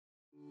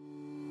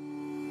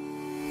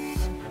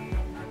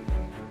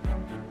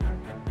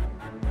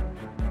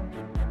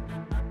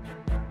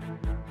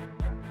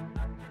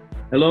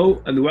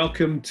Hello and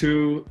welcome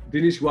to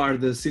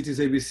Dinishwar, the Cities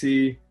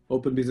ABC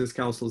Open Business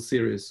Council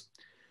series.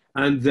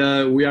 And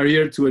we are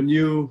here to a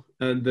new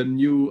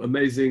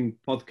amazing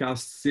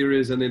podcast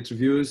series and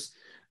interviews.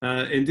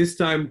 In this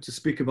time to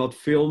speak about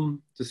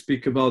film, to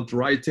speak about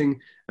writing,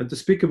 and to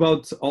speak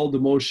about all the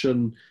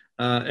motion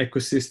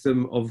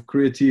ecosystem of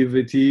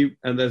creativity,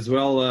 and as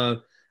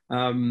well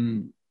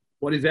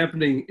what is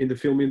happening in the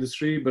film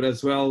industry, but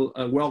as well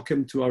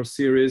welcome to our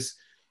series,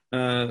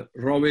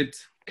 Rohit,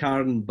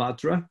 Karn,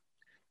 Batra.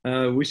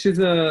 Which is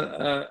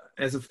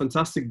has a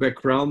fantastic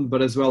background,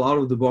 but as well out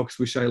of the box,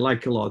 which I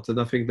like a lot.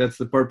 And I think that's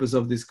the purpose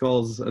of these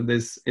calls and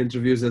these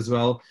interviews as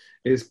well,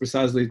 is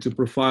precisely to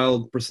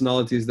profile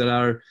personalities that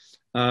are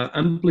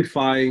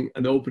amplifying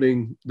and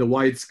opening the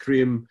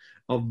widescreen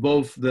of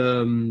both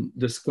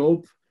the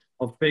scope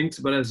of things,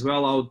 but as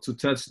well how to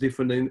touch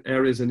different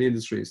areas and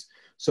industries.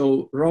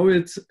 So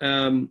Rohit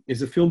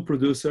is a film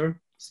producer,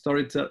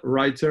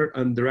 writer,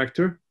 and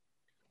director.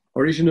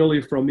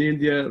 Originally from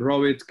India,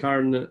 Rohit,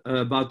 Karn,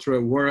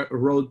 Batra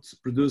wrote,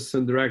 produced,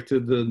 and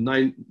directed the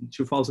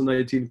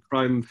 2019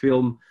 crime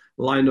film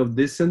Line of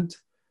Descent,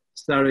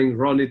 starring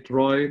Ronit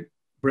Roy,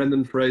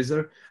 Brendan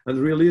Fraser, and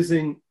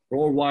releasing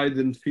worldwide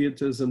in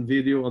theaters and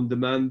video on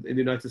demand in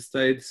the United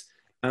States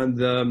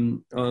and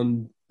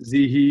on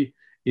Zihi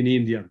in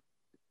India.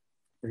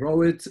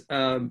 Rohit,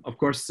 of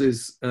course,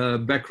 his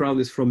background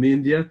is from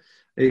India.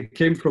 He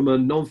came from a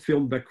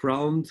non-film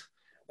background.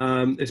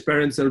 His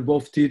parents are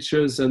both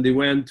teachers, and they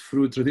went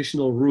through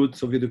traditional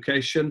routes of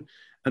education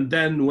and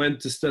then went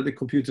to study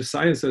computer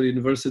science at the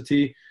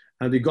university,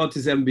 and he got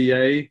his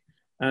MBA,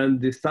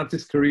 and he started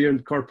his career in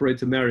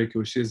corporate America,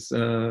 which is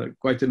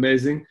quite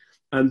amazing.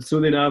 And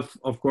soon enough,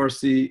 of course,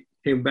 he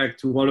came back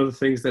to one of the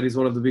things that is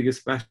one of the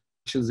biggest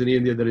passions in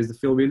India, that is the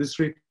film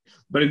industry,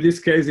 but in this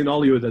case in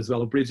Hollywood as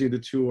well, bridging the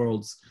two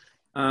worlds.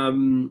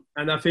 And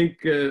I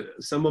think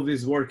some of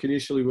his work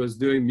initially was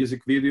doing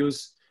music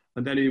videos,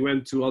 and then he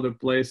went to other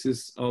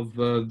places of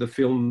the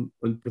film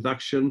and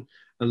production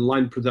and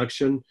line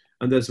production,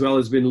 and as well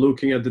has been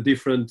looking at the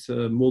different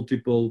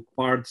multiple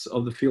parts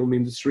of the film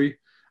industry,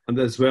 and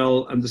as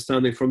well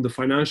understanding from the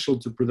financial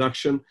to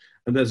production,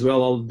 and as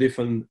well all the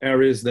different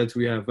areas that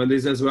we have. And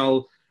is as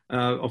well,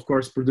 of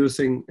course,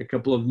 producing a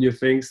couple of new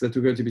things that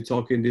we're going to be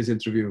talking in this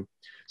interview.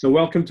 So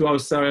welcome to our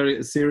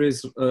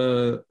series,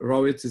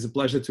 Rohit. It's a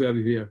pleasure to have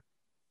you here.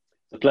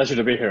 It's a pleasure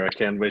to be here. I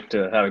can't wait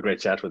to have a great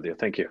chat with you.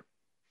 Thank you.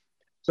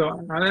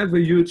 So I have a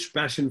huge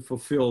passion for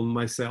film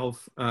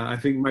myself. I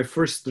think my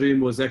first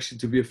dream was actually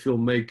to be a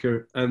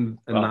filmmaker and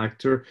an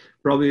actor,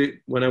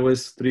 probably when I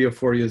was 3 or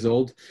 4 years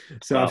old.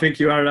 So I think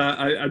you are,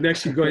 I'm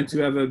actually going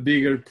to have a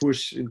bigger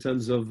push in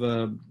terms of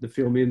the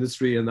film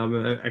industry, and I'm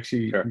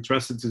actually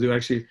interested to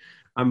do,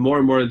 I'm more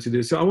and more into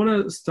this. So I want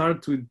to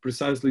start with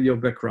precisely your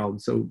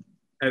background. So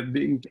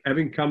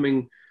having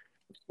coming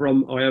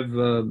from, I have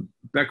a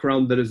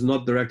background that is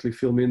not directly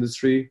film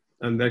industry,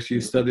 and actually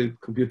studied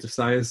computer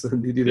science,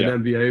 and he did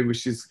an MBA,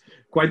 which is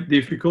quite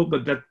difficult,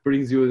 but that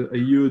brings you a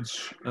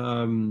huge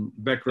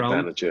background.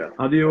 Advantage, yeah.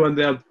 How do you end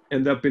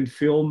up in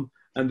film,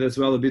 and as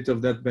well a bit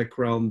of that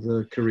background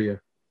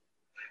career?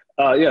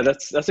 Yeah,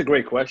 that's a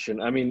great question.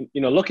 I mean,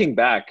 looking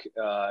back,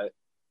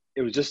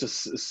 it was just a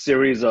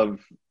series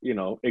of,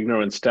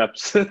 ignorant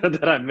steps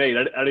that I made.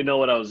 I didn't know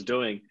what I was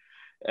doing,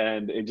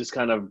 and it just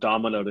kind of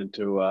dominoed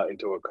into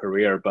a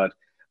career. But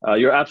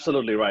you're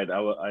absolutely right.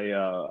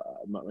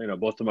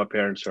 Both of my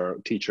parents are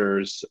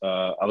teachers.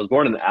 I was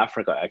born in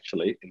Africa,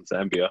 actually, in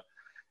Zambia,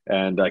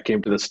 and I came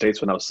to the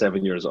States when I was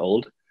 7 years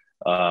old.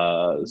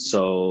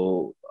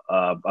 So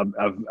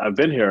I've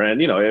been here,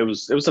 and it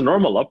was a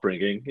normal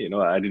upbringing.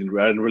 I didn't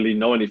really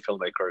know any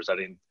filmmakers. I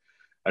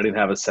didn't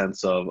have a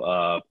sense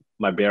of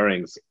my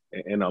bearings.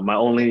 My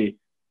only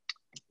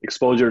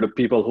exposure to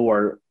people who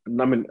are,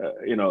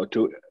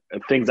 to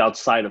things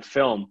outside of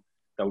film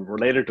that were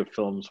related to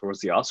films was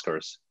the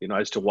Oscars. I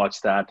used to watch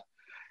that,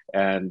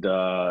 and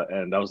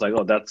I was like,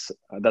 oh, that's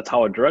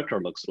how a director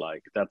looks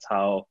like. That's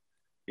how,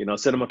 a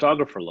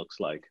cinematographer looks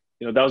like.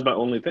 That was my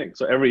only thing.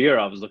 So every year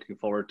I was looking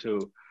forward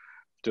to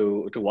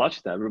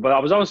watch that. But I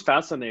was always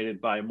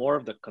fascinated by more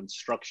of the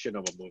construction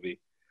of a movie.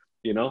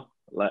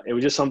 Like, it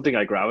was just something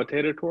I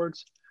gravitated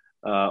towards.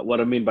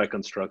 What I mean by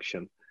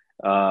construction,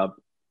 the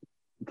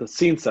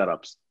scene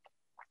setups.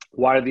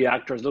 Why are the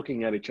actors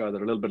looking at each other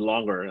a little bit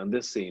longer in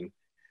this scene?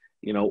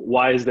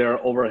 Why is there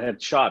an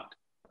overhead shot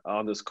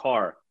on this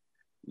car?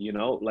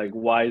 Like,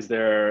 why is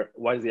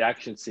the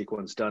action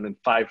sequence done in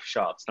 5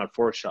 shots, not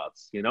 4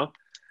 shots?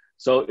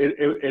 So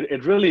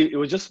it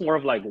was just more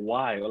of like,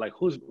 why, or like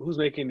who's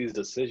making these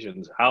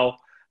decisions? How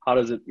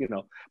does it,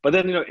 but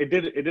then, it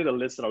did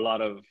elicit a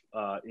lot of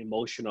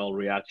emotional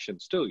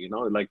reactions too,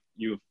 like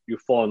you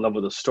fall in love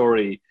with the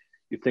story,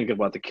 you think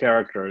about the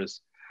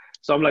characters.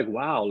 So I'm like,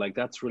 wow, like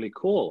that's really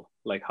cool.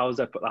 Like,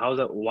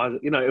 why,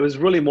 it was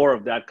really more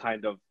of that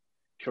kind of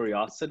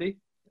curiosity.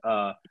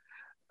 But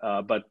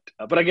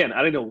again,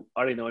 I didn't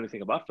know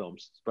anything about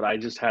films, but I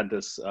just had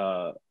this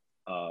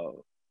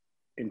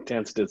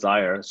intense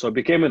desire. So it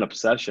became an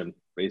obsession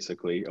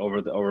basically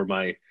over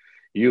my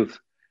youth.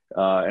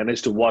 And I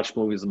used to watch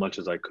movies as much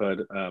as I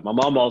could. My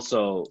mom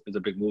also is a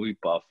big movie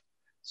buff,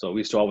 so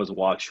we used to always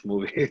watch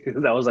movies.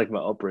 That was like my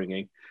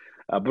upbringing.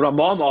 But my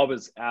mom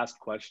always asked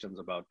questions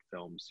about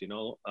films,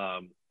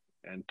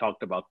 and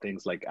talked about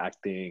things like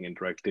acting and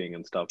directing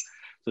and stuff.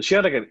 So she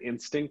had like an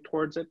instinct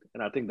towards it,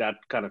 and I think that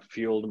kind of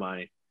fueled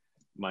my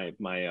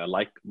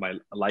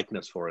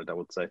likeness for it, I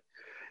would say.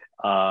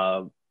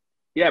 Uh,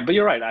 yeah, but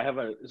you're right. I have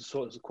a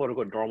quote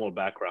unquote normal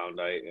background.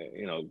 I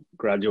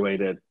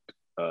graduated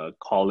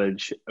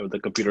college with a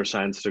computer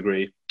science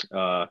degree.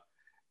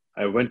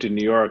 I went to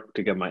New York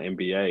to get my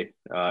MBA,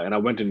 and I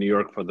went to New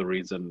York for the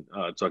reason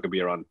so I could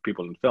be around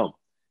people in film.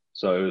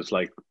 So it was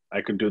like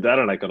I could do that,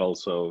 and I could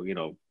also,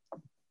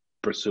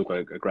 pursue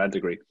a grad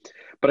degree.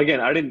 But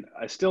again,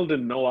 I still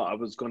didn't know I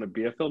was going to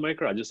be a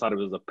filmmaker. I just thought it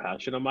was a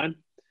passion of mine.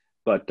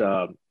 But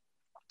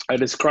I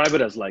describe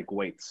it as like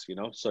weights,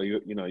 So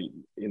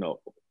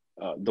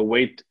the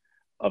weight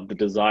of the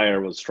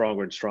desire was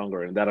stronger and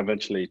stronger, and that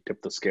eventually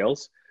tipped the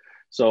scales.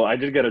 So I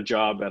did get a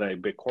job at a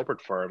big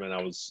corporate firm, and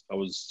I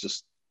was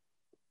just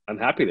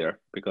unhappy there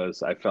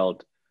because I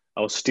felt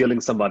I was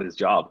stealing somebody's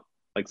job.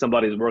 Like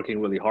somebody's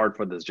working really hard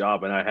for this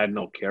job, and I had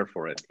no care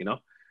for it.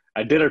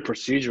 I did it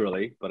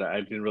procedurally, but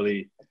I didn't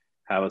really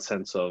have a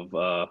sense of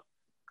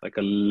like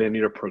a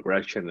linear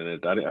progression in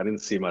it. I didn't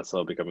see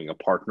myself becoming a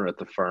partner at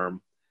the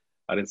firm.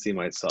 I didn't see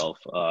myself,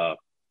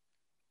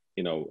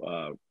 you know,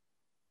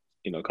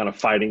 uh, kind of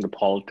fighting the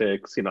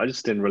politics. I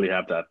just didn't really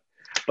have that.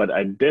 But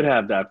I did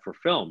have that for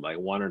film. I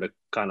wanted to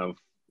kind of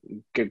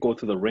go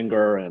through the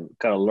ringer and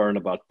kind of learn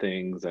about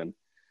things and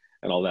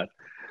all that.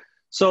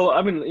 So,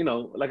 I mean,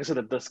 like I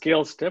said, the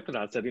scales tipped, and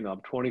I said,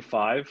 I'm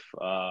 25,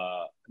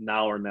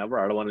 now or never.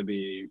 I don't want to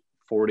be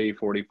 40,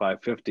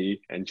 45,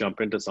 50 and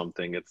jump into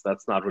something.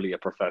 That's not really a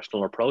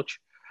professional approach.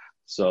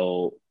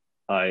 So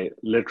I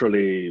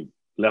literally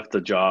left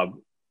the job,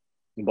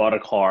 bought a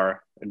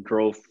car, and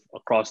drove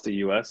across the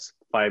US,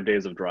 5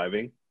 days of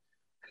driving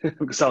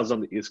because I was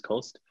on the East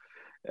Coast.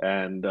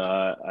 And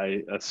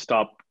I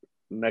stopped.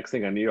 Next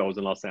thing I knew, I was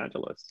in Los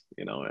Angeles,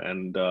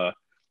 and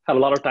had a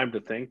lot of time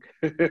to think.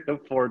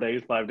 4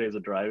 days, 5 days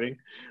of driving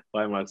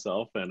by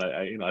myself, and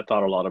I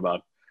thought a lot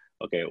about,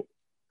 okay,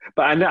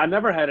 but I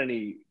never had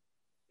any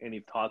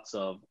thoughts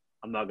of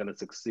I'm not going to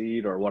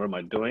succeed or what am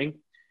I doing.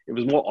 It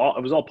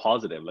was all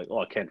positive, like, oh,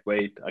 I can't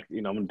wait.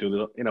 I'm gonna do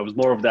this. It was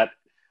more of that,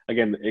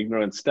 again,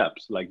 ignorant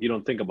steps. Like you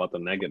don't think about the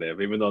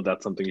negative, even though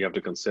that's something you have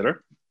to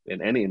consider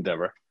in any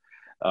endeavor.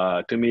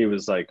 To me, it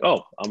was like,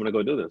 oh, I'm gonna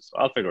go do this.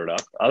 I'll figure it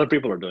out. Other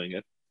people are doing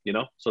it,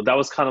 So that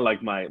was kind of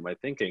like my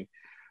thinking.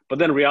 But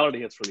then reality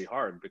hits really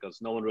hard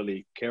because no one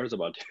really cares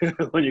about you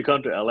when you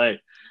come to LA.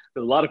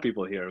 There's a lot of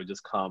people here who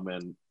just come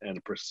and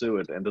pursue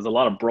it, and there's a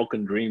lot of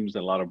broken dreams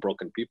and a lot of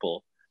broken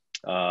people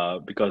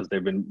because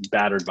they've been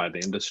battered by the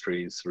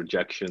industry's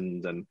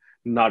rejections and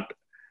not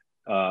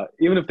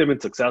even if they've been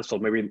successful,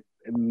 maybe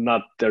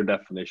not their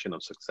definition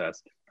of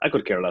success. I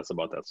could care less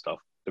about that stuff,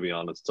 to be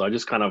honest. So I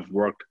just kind of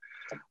worked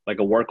like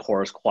a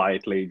workhorse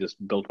quietly, just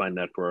built my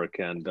network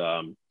and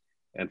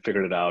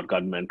figured it out,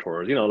 got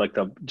mentors, like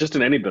just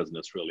in any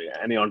business, really,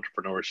 any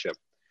entrepreneurship.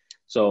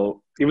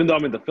 So even though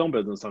I'm in the film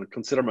business, I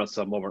consider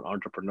myself more of an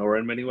entrepreneur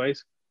in many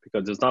ways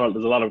because there's a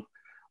lot of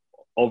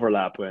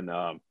overlap in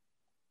the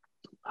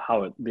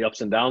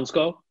ups and downs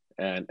go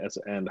and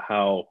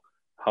how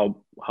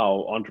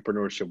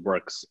entrepreneurship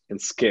works in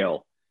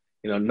scale.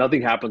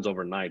 Nothing happens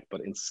overnight,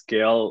 but in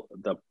scale,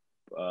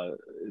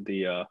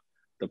 the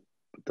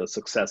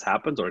success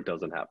happens or it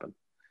doesn't happen.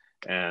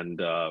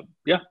 And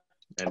yeah,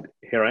 and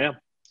here I am.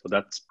 So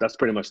that's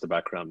pretty much the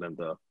background and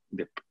the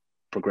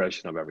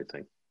progression of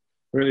everything.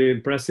 Really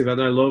impressive,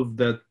 and I love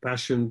that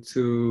passion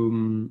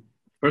to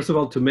first of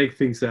all to make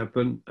things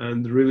happen,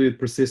 and really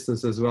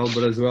persistence as well.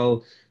 But as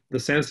well, the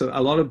sense of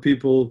a lot of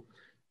people,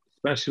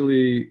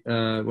 especially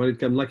when it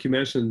comes, like you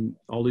mentioned,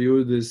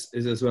 Hollywood is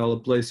as well a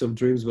place of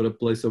dreams, but a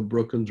place of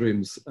broken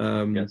dreams.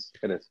 Yes,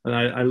 it is. And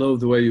I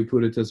love the way you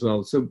put it as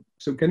well. So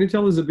can you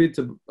tell us a bit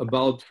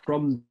about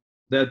from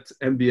that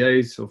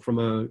MBA, so from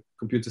a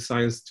computer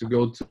science to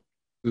go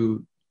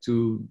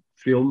to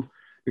film?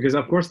 Because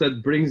of course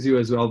that brings you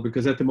as well,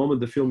 because at the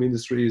moment the film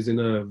industry is in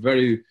a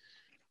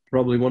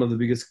probably one of the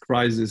biggest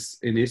crises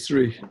in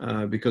history,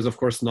 because of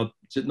course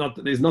it's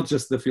not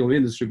just the film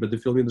industry, but the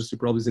film industry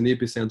probably is an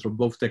epicenter of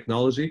both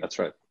technology. That's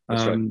right.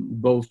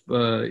 Both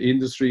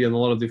industry and a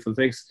lot of different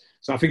things.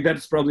 So I think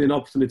that's probably an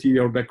opportunity,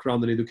 your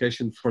background and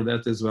education for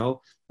that as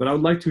well. But I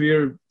would like to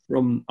hear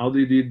from how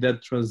you did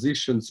that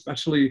transition,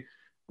 especially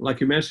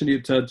like you mentioned,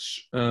 you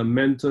touch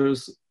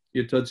mentors,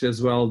 you touch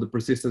as well the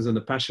persistence and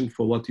the passion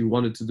for what you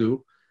wanted to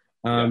do.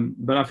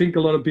 But I think a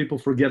lot of people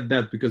forget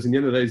that because in the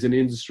end of the day, it's an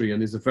industry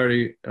and it's a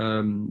very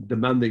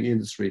demanding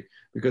industry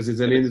because it's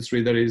an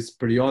industry that is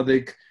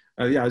periodic.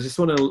 I just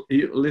want to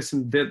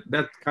listen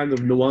that kind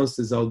of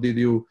nuances. How did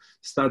you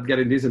start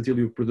getting this until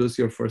you produce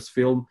your first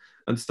film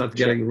and start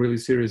getting really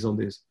serious on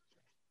this?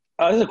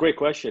 That's a great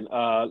question.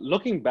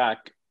 Looking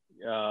back,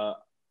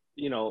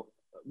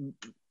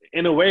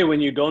 in a way,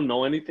 when you don't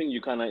know anything,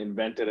 you kind of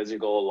invent it as you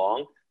go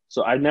along.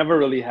 So I never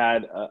really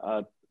had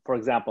for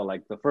example,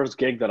 like the first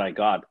gig that I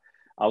got,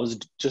 I was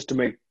just to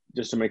make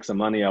some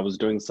money. I was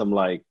doing some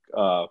like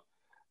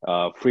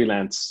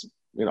freelance,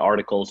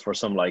 articles for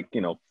some like,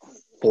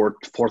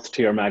 fourth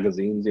tier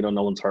magazines,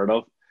 no one's heard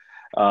of.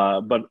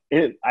 But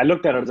I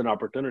looked at it as an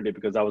opportunity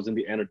because I was in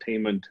the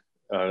entertainment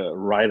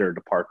writer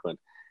department.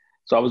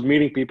 So I was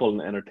meeting people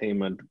in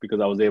entertainment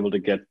because I was able to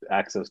get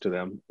access to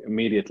them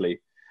immediately.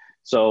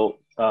 So,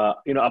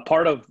 a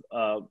part of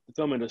the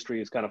film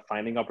industry is kind of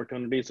finding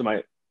opportunities.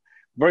 So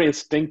very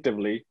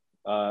instinctively,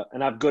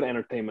 and I have good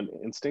entertainment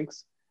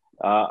instincts.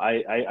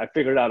 I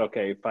figured out,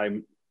 okay, if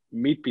I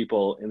meet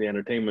people in the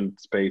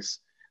entertainment space,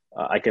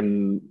 I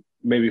can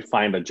maybe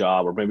find a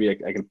job, or maybe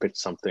I can pitch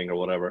something or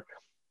whatever.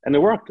 And it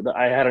worked.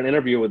 I had an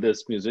interview with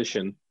this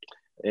musician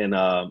in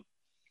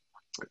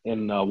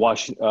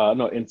Washington,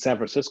 no, in San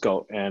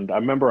Francisco, and I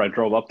remember I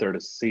drove up there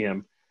to see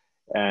him,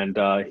 and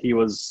he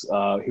was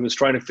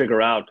trying to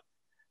figure out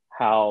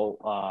how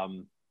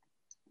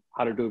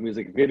how to do a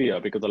music video,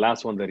 because the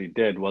last one that he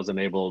did wasn't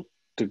able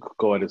to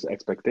go at his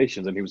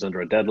expectations, and he was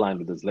under a deadline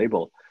with his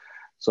label.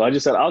 So I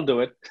just said, I'll do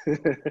it.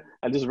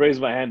 I just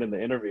raised my hand in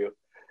the interview,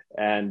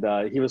 and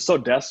he was so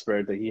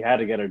desperate that he had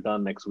to get it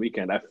done next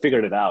weekend. I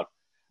figured it out.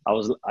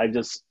 I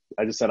just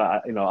said,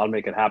 I'll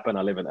make it happen.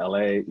 I live in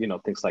LA,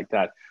 things like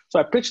that. So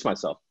I pitched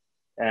myself.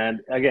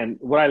 And again,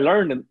 what I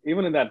learned, and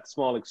even in that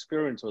small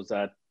experience, was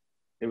that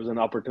it was an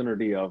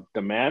opportunity of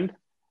demand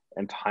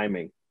and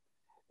timing.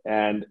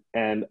 And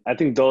I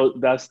think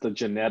that's the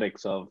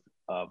genetics of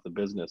the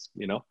business,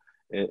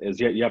 is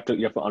you have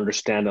to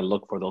understand and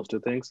look for those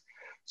two things.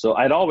 So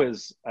I'd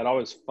always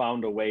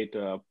found a way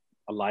to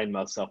align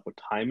myself with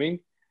timing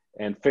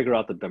and figure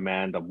out the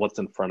demand of what's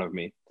in front of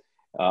me.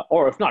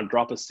 Or if not,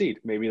 drop a seat.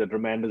 Maybe the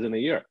demand is in a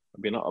year,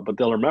 but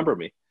they'll remember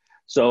me.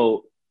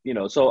 So,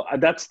 so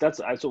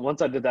so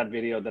once I did that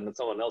video, then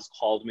someone else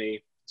called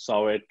me,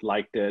 saw it,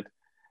 liked it.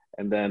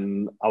 And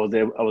then I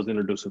was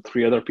introduced to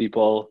 3 other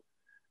people,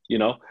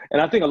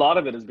 and I think a lot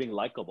of it is being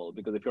likable,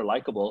 because if you're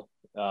likable,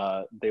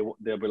 they'll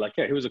be like,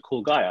 yeah, he was a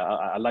cool guy.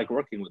 I like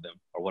working with him,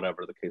 or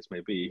whatever the case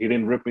may be. He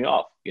didn't rip me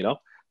off,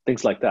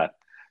 things like that.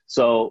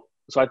 So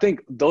I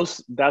think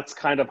that's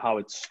kind of how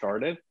it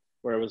started,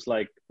 where it was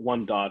like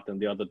one dot and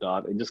the other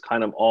dot, and just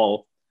kind of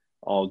all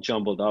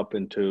jumbled up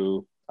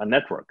into a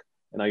network.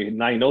 And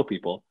now you know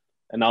people,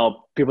 and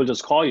now people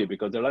just call you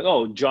because they're like,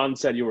 oh, John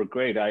said you were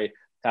great. I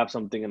have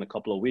something in a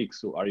couple of weeks.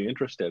 So are you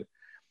interested?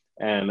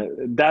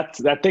 And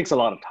that takes a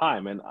lot of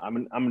time. And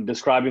I'm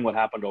describing what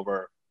happened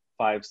over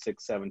 5,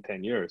 6, 7,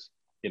 10 years,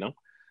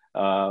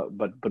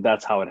 but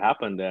that's how it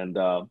happened. And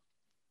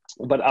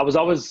but I was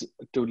always,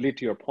 to lead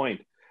to your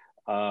point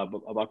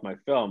about my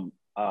film,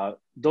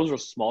 those were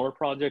smaller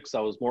projects.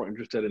 I was more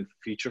interested in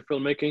feature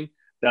filmmaking.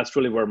 That's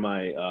really where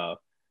my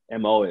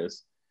MO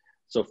is.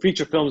 So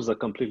feature films is a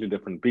completely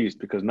different beast,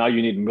 because now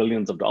you need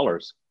millions of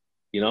dollars.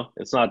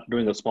 It's not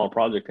doing a small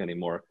project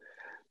anymore.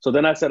 So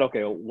then I said,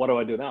 okay, what do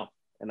I do now?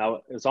 And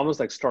it's almost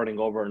like starting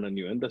over in a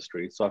new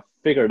industry. So I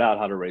figured out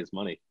how to raise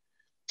money.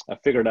 I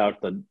figured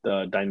out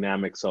the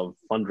dynamics of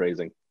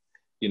fundraising,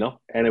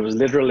 and it was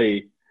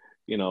literally,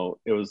 it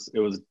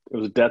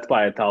was death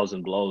by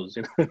 1,000 blows,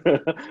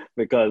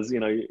 because,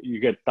 you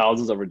get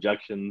thousands of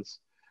rejections.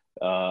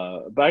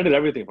 But I did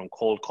everything from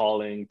cold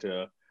calling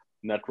to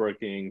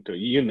networking to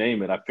you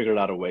name it. I figured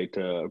out a way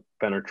to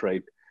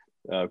penetrate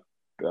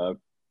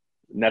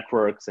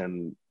networks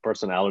and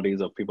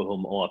personalities of people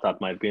whom I thought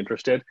might be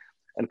interested.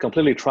 And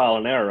completely trial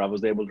and error, I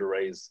was able to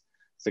raise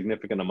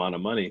significant amount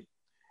of money,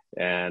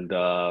 and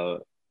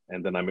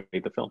then I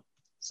made the film.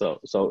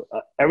 So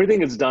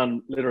everything is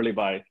done literally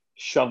by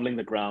shoveling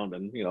the ground,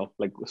 and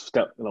like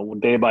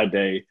day by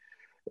day.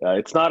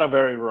 It's not a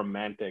very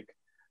romantic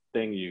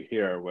thing you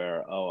hear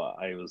where, oh,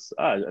 I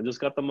just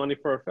got the money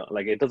for a film.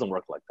 Like, it doesn't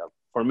work like that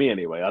for me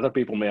anyway. Other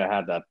people may have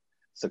had that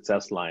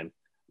success line.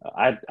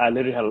 I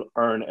literally had to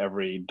earn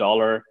every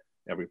dollar,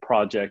 every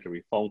project,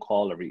 every phone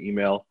call, every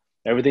email.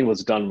 Everything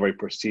was done very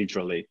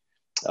procedurally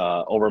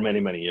over many,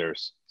 many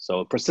years.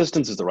 So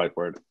persistence is the right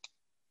word.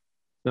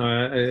 No,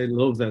 I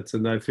love that,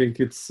 and I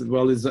think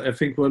I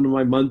think one of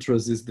my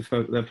mantras is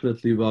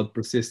definitely about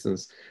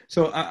persistence.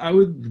 So I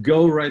would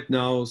go right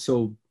now.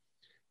 So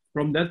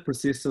from that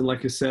persistence,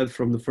 like you said,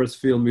 from the first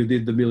film, you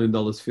did the $1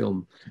 million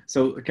film.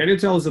 So can you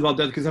tell us about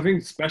that? Because I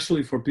think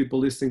especially for people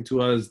listening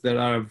to us that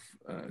have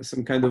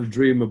some kind of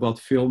dream about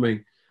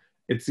filming,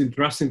 it's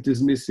interesting to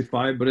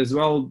demystify, but as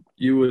well,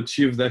 you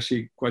achieved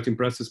actually quite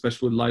impressive,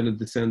 especially with Line of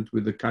Descent,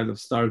 with the kind of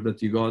start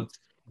that you got.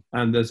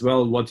 And as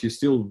well, what you're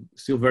still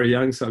very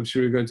young, so I'm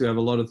sure you're going to have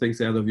a lot of things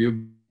ahead of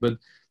you. But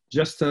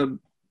just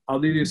how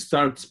did you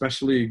start,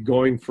 especially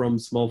going from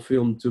small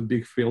film to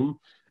big film?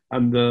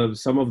 And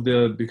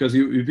because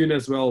you've been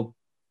as well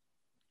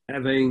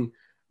having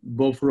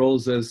both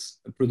roles as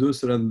a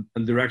producer and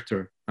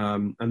director,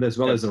 and as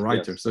well as a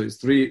writer. Yes. So it's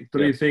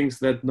three things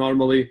that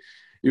normally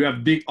you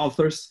have big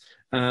authors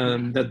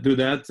that do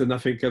that. And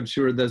I'm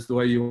sure that's the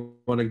way you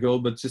want to go,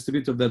 but just a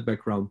bit of that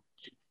background.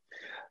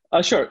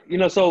 Sure.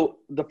 So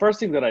the first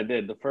thing that I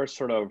did, the first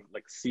sort of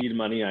like seed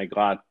money I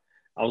got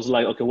I was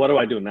like, okay, what do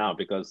I do now?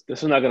 Because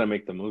this is not going to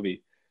make the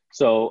movie.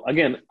 So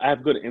again, I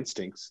have good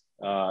instincts,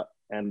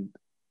 and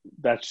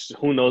that's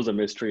who knows the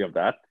mystery of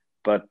that.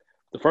 But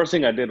the first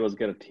thing I did was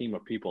get a team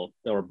of people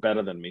that were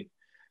better than me.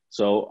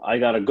 So I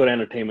got a good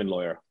entertainment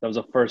lawyer. That was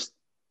the first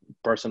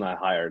person I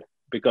hired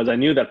because I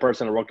knew that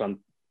person had worked on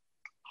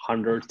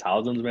hundreds,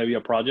 thousands, maybe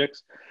of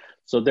projects.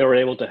 So they were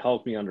able to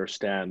help me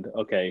understand,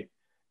 okay,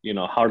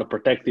 how to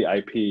protect the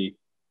IP,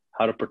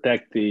 how to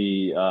protect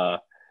the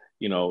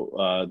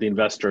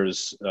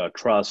investors'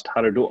 trust,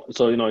 how to do.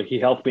 So, he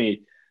helped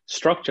me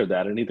structure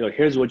that, and he'd go,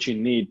 here's what you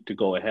need to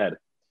go ahead.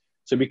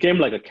 So it became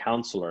like a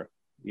counselor,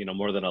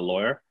 more than a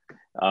lawyer.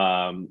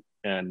 So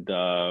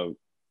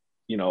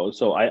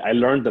I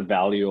learned the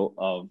value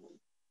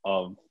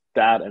of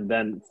that. And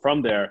then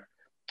from there,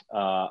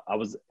 I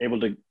was able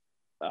to,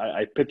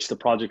 I pitched the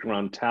project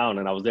around town,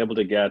 and I was able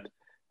to get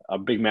a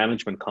big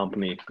management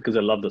company because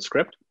I love the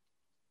script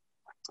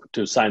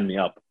to sign me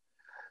up.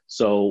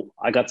 So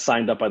I got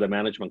signed up by the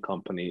management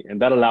company, and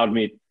that allowed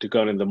me to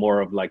go into more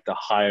of like the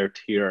higher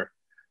tier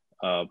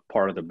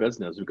part of the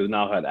business because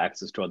now I had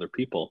access to other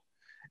people.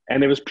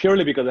 And it was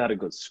purely because I had a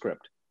good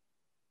script,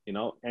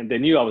 and they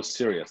knew I was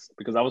serious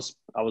because I was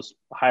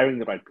hiring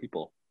the right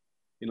people.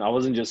 I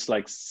wasn't just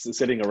like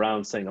sitting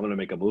around saying I'm going to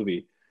make a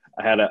movie.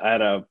 I had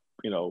a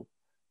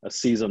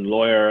seasoned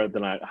lawyer.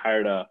 Then I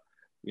hired a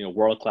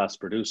world-class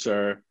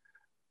producer,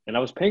 and I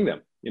was paying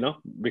them,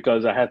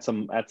 because I had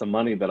some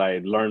money that I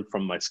learned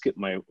from my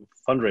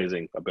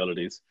fundraising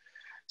abilities.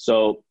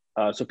 So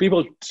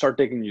people start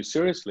taking you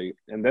seriously,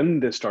 and then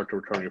they start to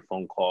return your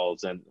phone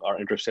calls and are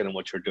interested in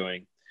what you're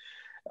doing.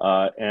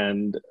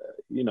 It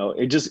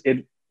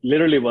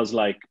literally was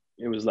like,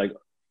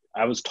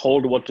 I was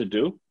told what to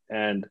do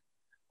and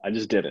I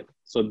just did it.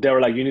 So they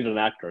were like, you need an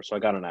actor. So I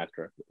got an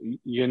actor.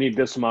 You need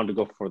this amount to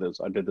go for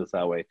this. I did this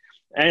that way.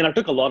 And I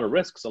took a lot of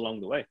risks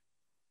along the way.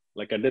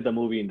 Like I did the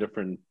movie in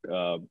different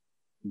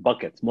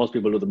buckets. Most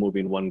people do the movie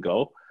in one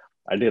go.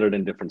 I did it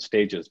in different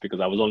stages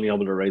because I was only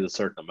able to raise a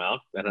certain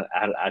amount and I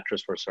had an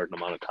actress for a certain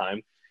amount of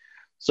time.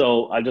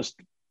 So I just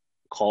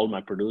called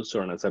my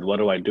producer and I said, what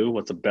do I do?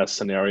 What's the best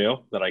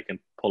scenario that I can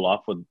pull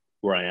off with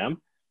where I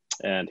am?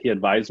 And he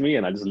advised me,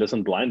 and I just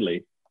listened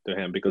blindly to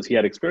him because he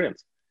had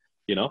experience,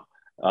 and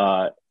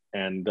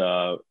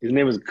his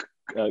name is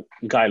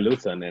Guy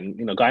Luthen.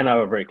 And, Guy and I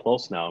are very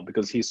close now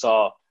because he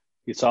saw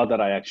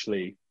that I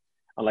actually,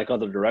 unlike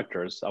other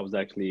directors, I was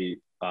actually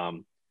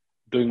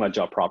doing my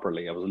job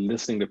properly. I was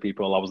listening to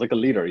people. I was like a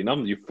leader,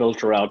 you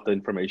filter out the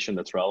information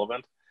that's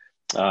relevant.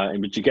 But you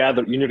need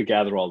to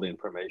gather all the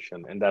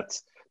information. And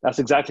that's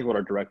exactly what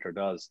our director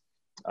does.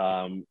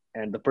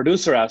 And the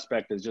producer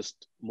aspect is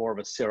just more of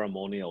a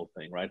ceremonial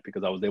thing, right?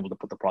 Because I was able to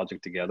put the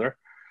project together.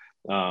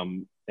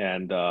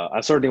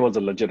 I certainly was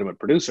a legitimate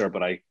producer,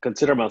 but I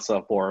consider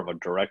myself more of a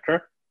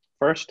director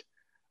first,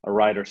 a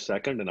writer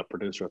second, and a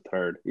producer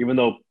third, even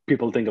though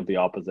people think of the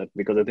opposite,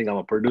 because I think I'm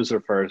a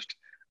producer first,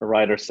 a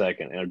writer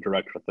second, and a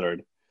director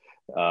third.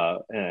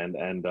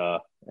 And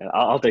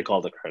I'll take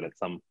all the credits.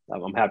 I'm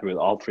happy with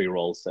all three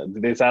roles.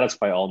 They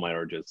satisfy all my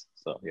urges.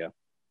 So yeah.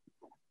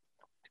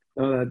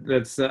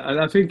 That's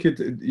and I think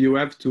you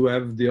have to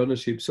have the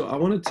ownership. So I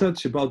want to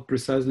touch about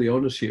precisely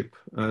ownership,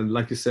 and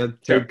like you said,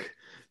 take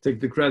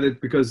the credit,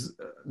 because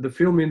the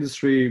film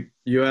industry,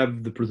 you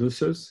have the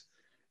producers,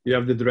 you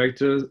have the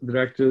directors,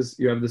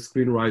 you have the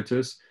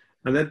screenwriters,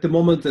 and at the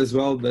moment as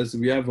well as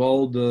we have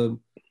all the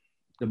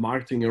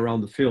marketing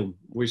around the film,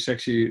 which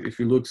actually, if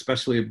you look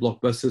especially at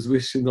blockbusters,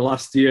 which in the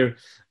last year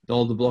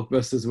all the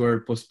blockbusters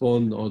were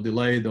postponed or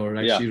delayed, or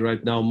actually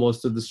right now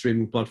most of the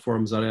streaming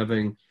platforms are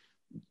having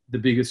the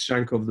biggest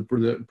chunk of the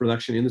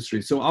production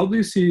industry. So how do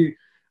you see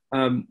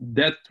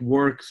that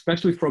work,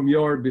 especially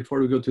before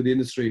we go to the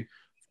industry,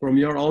 from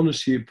your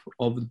ownership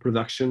of the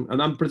production?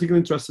 And I'm particularly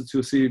interested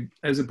to see,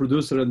 as a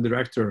producer and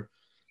director,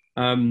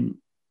 are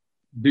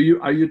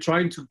you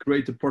trying to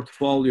create a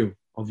portfolio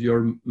of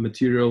your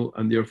material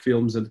and your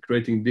films and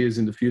creating these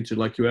in the future,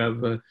 like you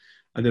have, the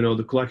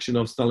collection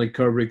of Stanley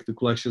Kubrick, the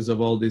collections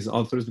of all these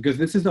authors? Because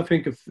this is, I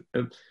think,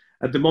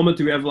 at the moment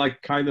we have like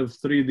kind of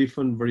three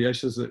different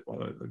variations. I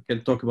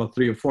can talk about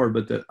three or four,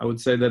 but I would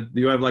say that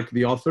you have like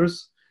the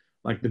authors,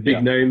 like the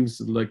big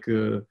names, like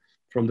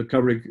from the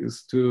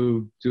Kubricks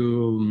to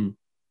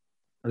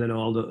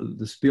all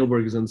the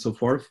Spielbergs and so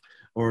forth,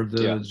 or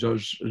the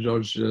George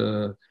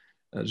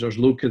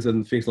Lucas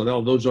and things like that.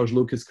 Although George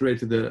Lucas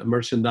created the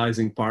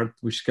merchandising part,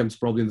 which comes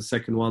probably in the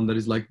second one, that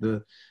is like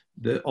the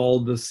all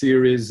the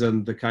series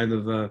and the kind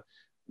of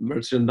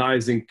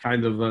merchandising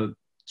kind of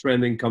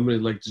trending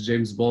companies like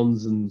James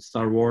Bonds and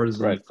Star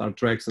Wars and Star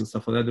Treks and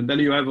stuff like that. And then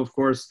you have, of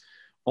course,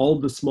 all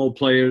the small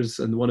players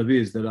and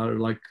wannabes that are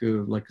like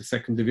a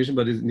second division,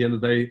 but in the end of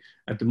the day,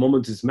 at the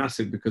moment, it's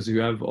massive because you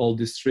have all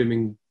these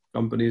streaming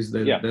companies.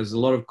 There's a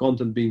lot of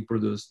content being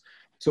produced.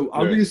 So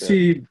how do you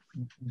see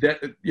that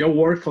your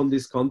work on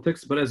this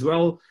context, but as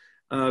well,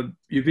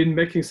 you've been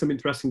making some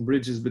interesting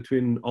bridges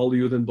between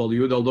Hollywood and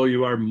Bollywood, although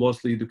you are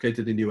mostly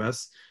educated in the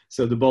US.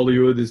 So the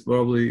Bollywood is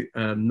probably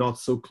not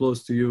so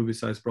close to you,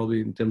 besides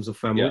probably in terms of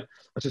Yeah. family.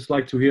 I just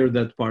like to hear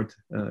that part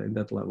in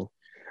that level.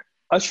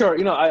 Sure.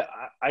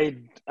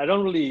 I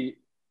don't really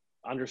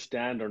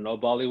understand or know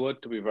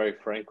Bollywood, to be very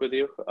frank with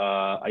you.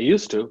 I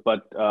used to,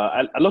 but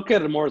I look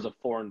at it more as a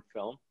foreign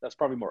film. That's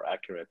probably more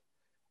accurate.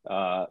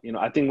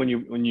 I think when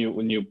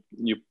you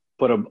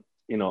put a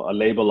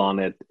label on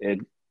it,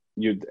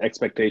 your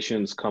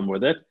expectations come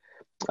with it,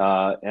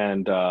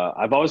 and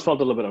I've always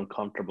felt a little bit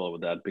uncomfortable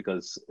with that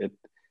because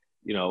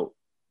you know,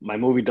 my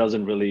movie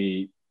doesn't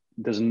really.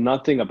 There's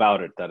nothing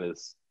about it that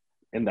is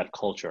in that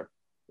culture,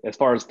 as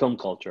far as film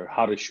culture,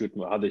 how they shoot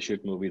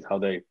movies, how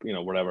they,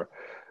 whatever,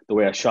 the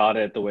way I shot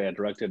it, the way I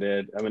directed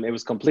it. I mean, it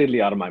was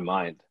completely out of my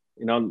mind.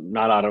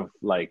 Not out of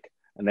like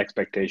an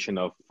expectation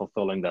of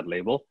fulfilling that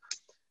label.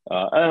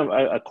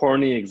 A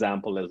corny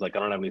example is like I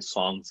don't have any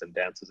songs and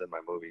dances in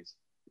my movies,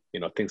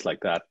 things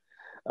like that.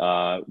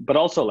 But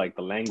also like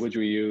the language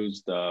we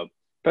use,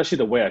 especially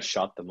the way I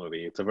shot the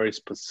movie. It's a very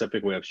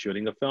specific way of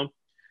shooting a film,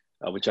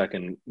 which I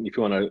can, if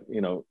you want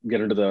to,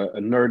 get into the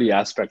nerdy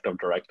aspect of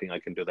directing, I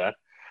can do that.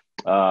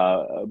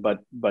 But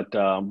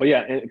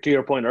yeah, and to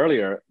your point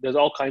earlier, there's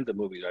all kinds of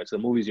movies, right? So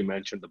the movies you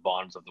mentioned, the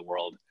Bonds of the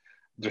world,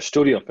 they're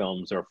studio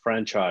films, they're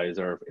franchise,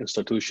 or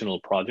institutional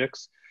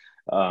projects.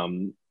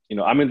 I'm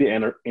in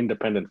the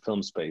independent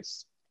film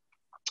space,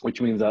 which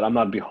means that I'm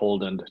not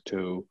beholden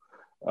to,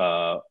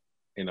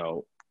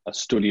 a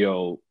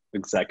studio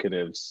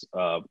executive's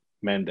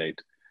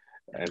mandate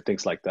and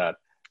things like that.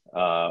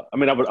 I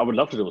mean, I would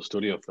love to do a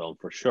studio film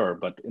for sure,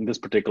 but in this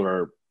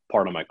particular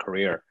part of my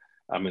career,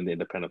 I'm in the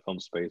independent film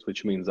space,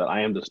 which means that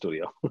I am the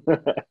studio.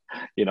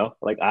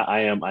 Like I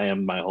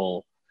am my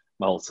whole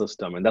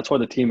system, and that's why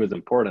the team is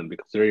important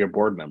because they're your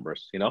board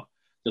members.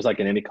 Just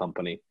like in any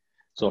company.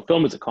 So a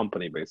film is a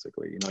company,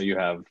 basically. You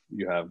have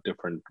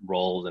different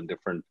roles and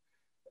different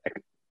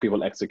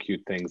people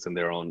execute things in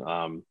their own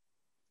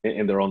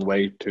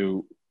way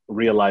to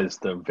realize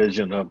the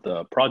vision of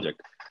the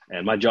project.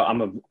 And my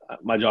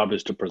job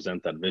is to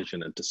present that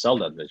vision and to sell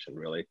that vision,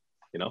 really.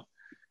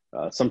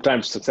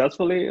 Sometimes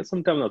successfully,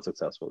 sometimes not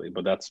successfully,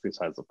 but that's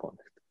besides the point.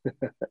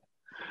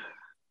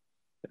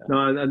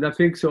 No, and I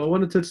think so. I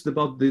want to touch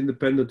about the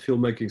independent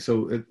filmmaking.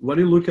 So when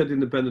you look at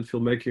independent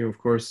filmmaking, of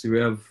course, you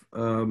have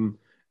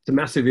it's a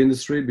massive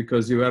industry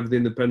because you have the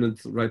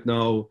independent right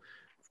now.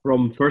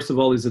 From first of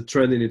all, is a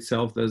trend in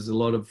itself. There's a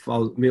lot of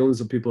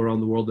millions of people around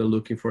the world that are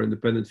looking for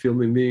independent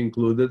filming, me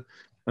included.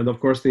 And of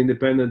course, the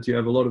independent, you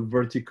have a lot of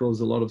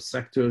verticals, a lot of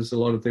sectors, a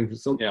lot of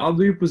things. So Yeah. how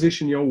do you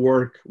position your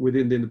work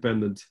within the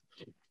independent?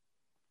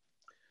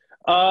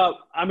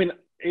 I mean,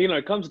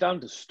 it comes down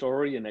to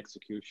story and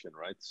execution,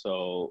 right?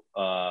 So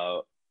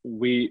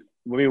when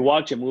we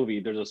watch a movie,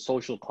 there's a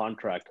social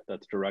contract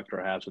that the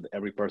director has with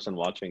every person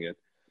watching it.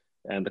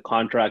 And the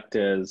contract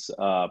is,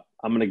 I'm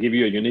going to give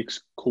you a unique,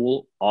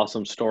 cool,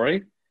 awesome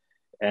story.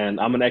 And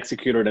I'm going to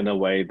execute it in a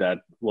way that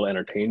will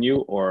entertain you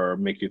or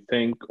make you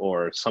think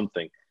or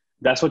something.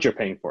 That's what you're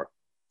paying for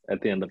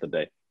at the end of the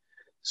day.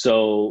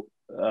 So,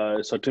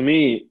 so to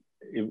me,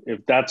 if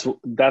that's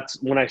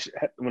when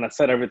I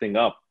set everything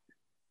up,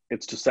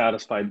 it's to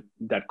satisfy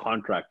that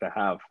contract I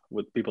have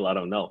with people I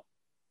don't know,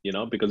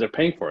 because they're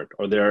paying for it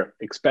or they're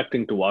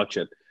expecting to watch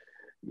it.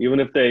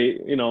 Even if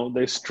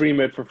they stream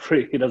it for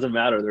free, it doesn't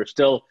matter. They're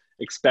still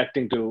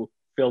expecting to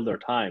fill their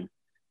time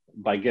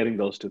by getting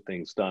those two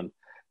things done.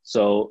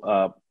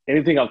 So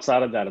anything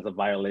outside of that is a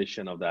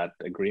violation of that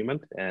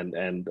agreement.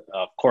 And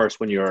of course,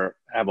 when you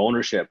have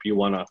ownership, you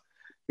wanna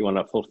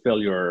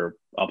fulfill your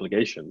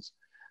obligations.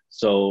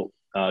 So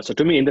so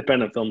to me,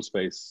 independent film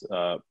space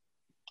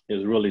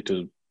is really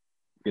to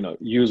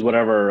use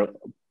whatever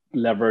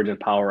leverage and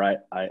power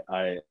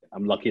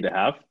I'm lucky to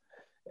have,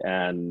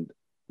 and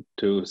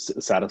to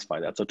satisfy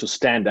that. So to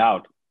stand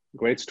out,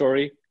 great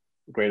story,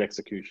 great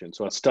execution.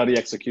 So I study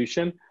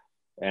execution,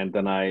 and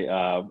then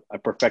I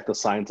perfect the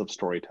science of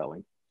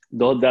storytelling.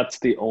 Though that's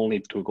the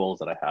only two goals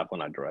that I have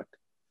when I direct.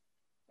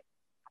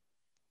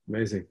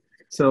 Amazing.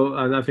 So,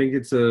 and I think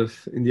it's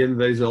in the end of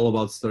the day, it's all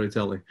about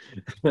storytelling.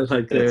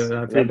 Like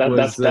I think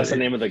That's the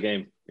name of the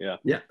game. Yeah.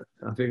 Yeah,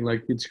 I think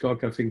like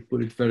Hitchcock, I think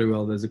put it very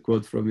well. There's a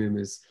quote from him: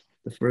 "Is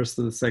the first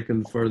and the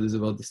second third is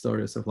about the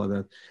story," or stuff like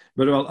that.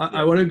 But well,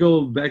 I want to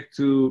go back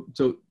to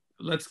so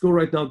let's go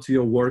right now to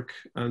your work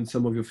and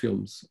some of your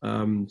films.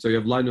 So you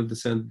have Line of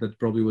Descent, that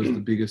probably was the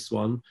biggest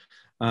one.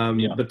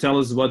 But tell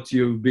us what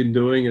you've been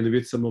doing and a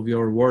bit some of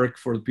your work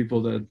for the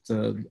people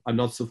that are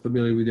not so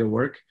familiar with your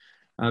work.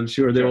 I'm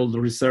sure they're all the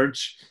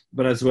research,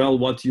 but as well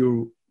what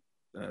you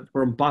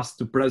from past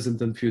to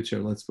present and future.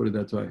 Let's put it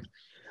that way.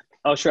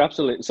 Oh, sure,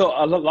 absolutely. So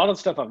a lot of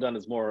stuff I've done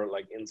is more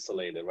like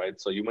insulated, right?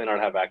 So you may not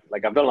have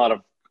like I've done a lot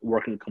of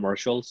work in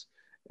commercials,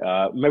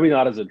 maybe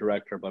not as a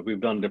director, but we've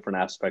done different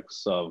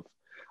aspects of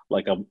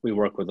like we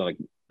work with like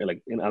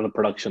on the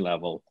production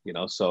level,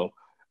 So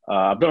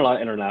I've done a lot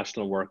of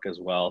international work as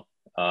well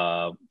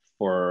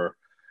for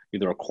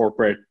either a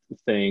corporate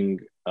thing,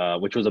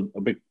 which was a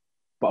big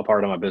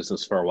part of my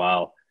business for a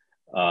while,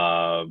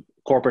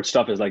 Corporate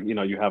stuff is like,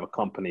 you have a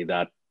company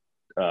that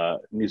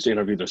needs to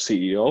interview their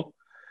CEO,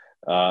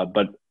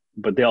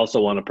 but they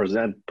also want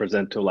to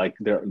present to like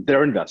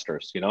their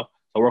investors.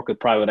 I work with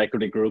private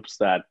equity groups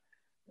that,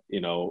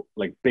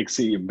 like big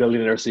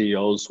billionaire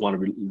CEOs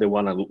they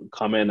want to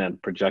come in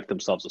and project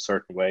themselves a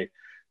certain way.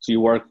 So you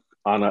work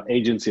on an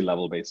agency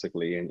level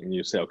basically, and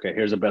you say, okay,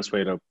 here's the best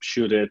way to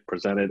shoot it,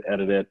 present it,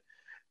 edit it.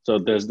 So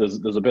there's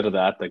a bit of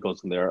that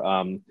goes in there.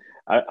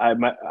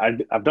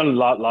 I've done a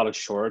lot of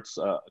shorts.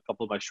 A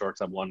couple of my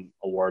shorts I've won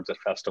awards at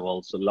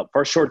festivals. So the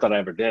first short that I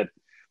ever did,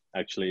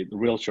 actually, the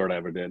real short I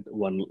ever did,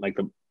 won like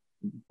the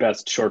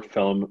best short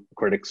film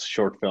critics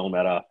short film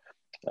at a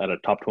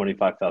top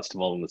 25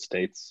 festival in the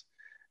States.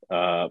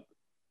 So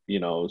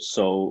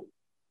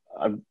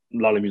I've a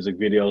lot of music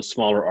videos,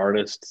 smaller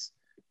artists,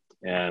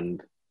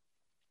 and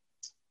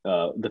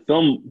the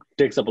film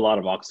takes up a lot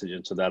of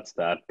oxygen. So that's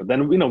that. But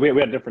then, we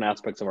have different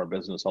aspects of our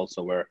business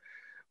also where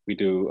we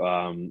do,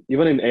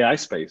 even in AI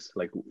space,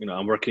 like,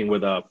 I'm working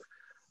with a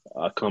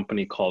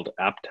company called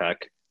AppTech,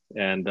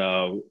 and,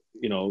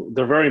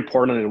 they're very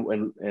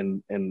important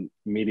in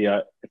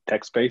media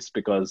tech space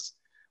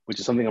which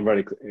is something I'm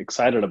very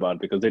excited about,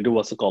 because they do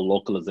what's called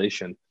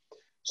localization.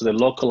 So they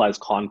localize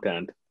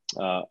content.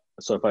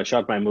 So if I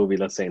shot my movie,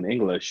 let's say in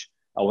English,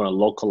 I want to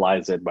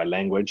localize it by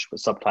language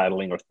with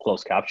subtitling or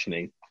closed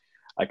captioning.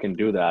 I can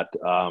do that.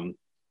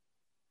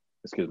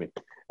 Excuse me.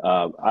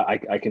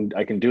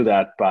 I can do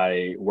that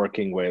by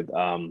working with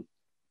a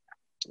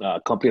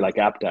company like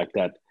AppTech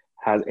that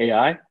has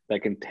AI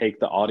that can take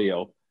the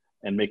audio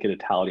and make it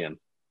Italian,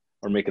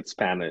 or make it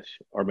Spanish,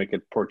 or make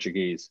it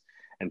Portuguese,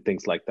 and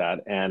things like that.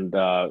 And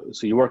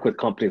so you work with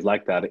companies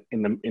like that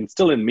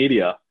still in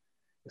media,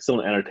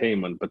 still in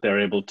entertainment, but they're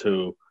able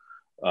to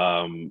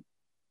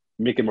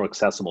make it more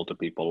accessible to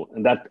people,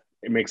 and that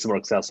it makes it more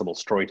accessible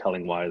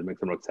storytelling wise,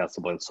 makes it more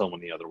accessible in so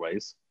many other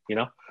ways.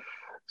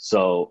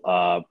 So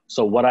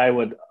what I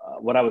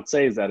would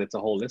say is that it's a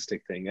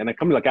holistic thing, and a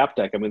company like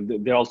AppTech, I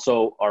mean, they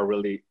also are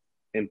really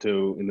in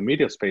the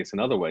media space in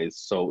other ways,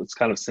 so it's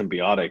kind of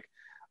symbiotic.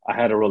 I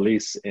had a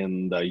release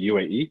in the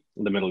UAE,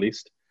 in the Middle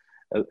East,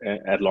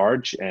 at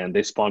large, and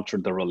they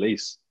sponsored the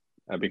release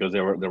because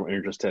they were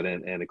interested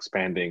in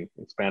expanding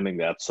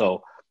that.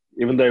 So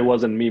even though it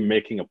wasn't me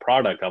making a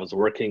product, I was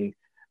working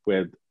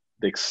with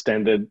the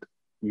extended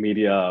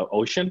media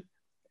ocean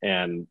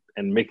and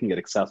making it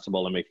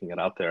accessible and making it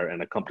out there.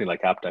 And a company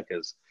like AppTech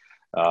is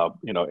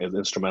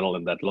instrumental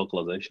in that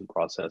localization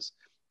process.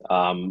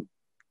 And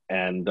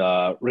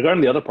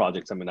regarding the other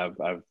projects, I mean,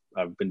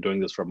 I've been doing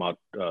this for about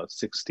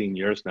 16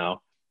 years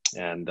now,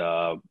 and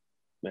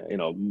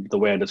the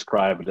way I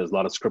describe it is a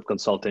lot of script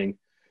consulting.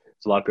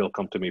 So a lot of people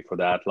come to me for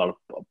that, a lot of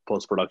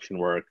post-production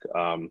work,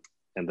 and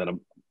then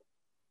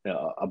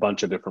a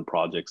bunch of different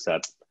projects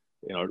that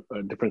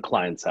different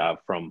clients have,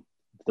 from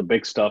the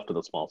big stuff to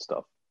the small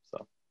stuff.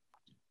 So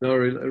no,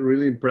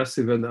 really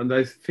impressive. And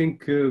I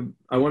think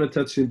I want to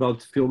touch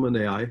about film and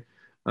AI,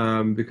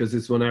 because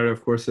it's one area,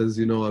 of course, as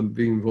you know, I'm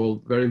being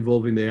very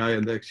involved in AI,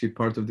 and actually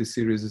part of this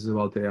series is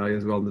about AI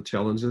as well, and the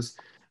challenges.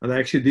 And I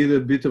actually did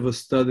a bit of a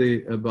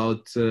study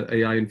about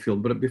AI in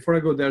film. But before I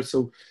go there,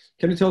 so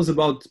can you tell us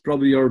about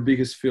probably your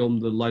biggest film,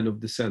 The Line of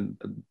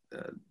Descent?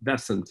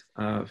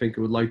 I think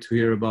I would like to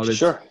hear about it.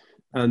 Sure.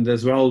 And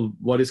as well,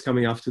 what is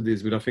coming after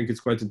this? But I think it's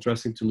quite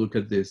interesting to look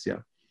at this. Yeah.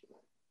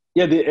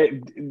 Yeah,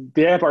 the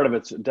AI part of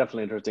it's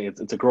definitely interesting.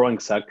 It's a growing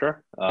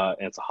sector,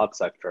 and it's a hot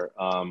sector.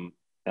 I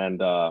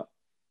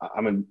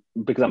mean,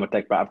 because I'm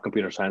I have a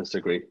computer science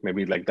degree,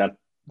 maybe like that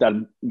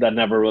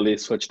never really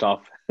switched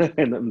off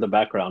in the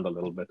background a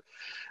little bit.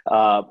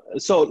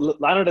 So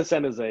Line of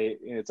Descent is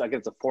it's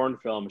a foreign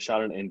film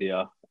shot in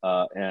India,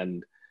 but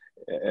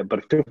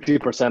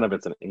 50% of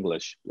it's in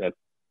English. That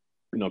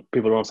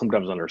people don't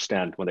sometimes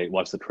understand when they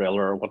watch the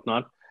trailer or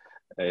whatnot.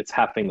 It's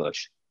half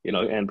English,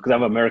 and because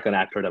I'm an American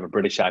actor, I have a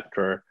British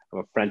actor, I'm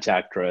a French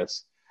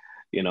actress,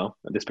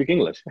 they speak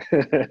English,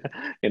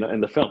 in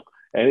the film.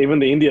 And even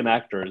the Indian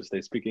actors,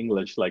 they speak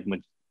English, like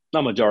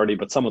not majority,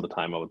 but some of the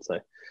time, I would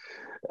say.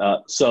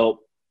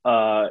 So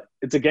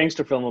it's a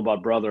gangster film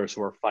about brothers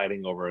who are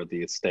fighting over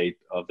the estate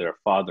of their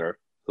father,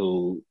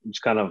 who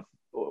just kind of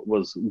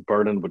was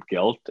burdened with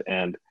guilt.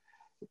 And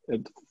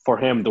for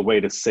him, the way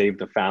to save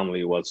the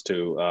family was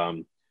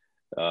to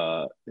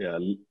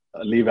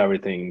leave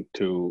everything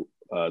to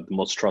the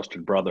most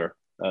trusted brother,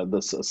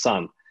 the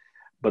son.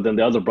 But then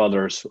the other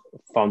brothers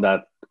found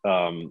that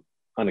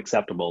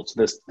unacceptable.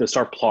 So they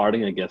start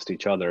plotting against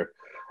each other.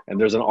 And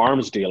there's an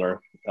arms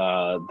dealer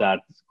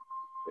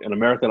an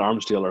American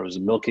arms dealer who's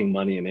milking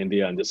money in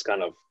India and just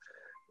kind of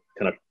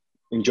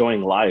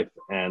enjoying life.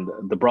 And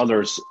the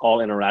brothers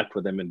all interact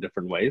with him in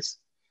different ways.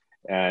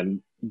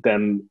 And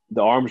then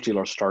the arms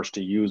dealer starts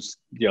to use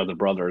the other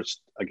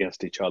brothers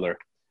against each other,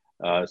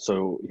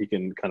 so he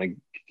can kind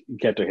of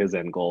get to his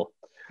end goal.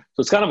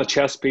 So it's kind of a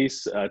chess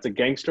piece. It's a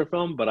gangster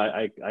film, but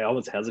I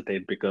always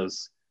hesitate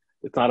because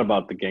it's not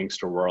about the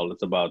gangster world.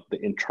 It's about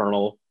the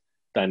internal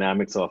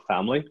dynamics of a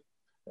family,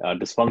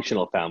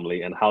 dysfunctional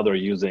family, and how they're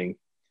using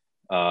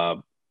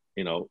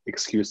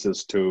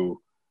excuses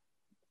to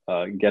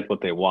get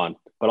what they want,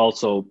 but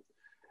also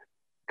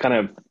kind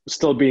of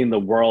still be in the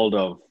world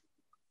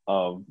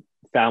of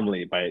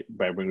family by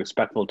being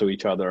respectful to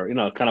each other.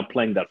 Kind of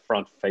playing that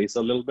front face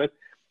a little bit,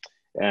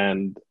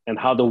 and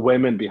how the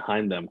women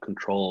behind them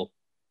control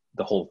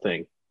the whole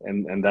thing,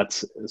 and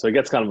that's so it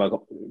gets kind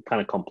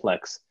of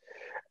complex.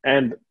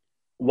 And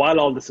while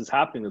all this is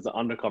happening, there's an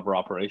undercover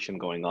operation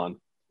going on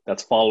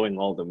that's following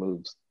all the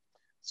moves.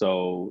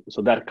 So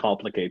that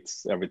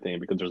complicates everything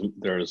because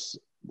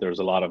there's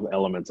a lot of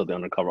elements of the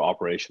undercover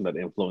operation that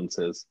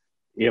influences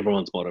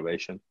everyone's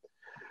motivation.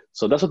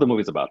 So that's what the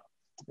movie's about.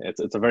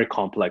 It's a very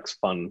complex,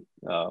 fun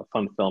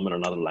film in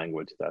another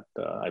language that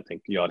I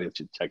think the audience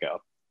should check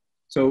out.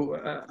 So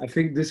I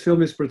think this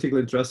film is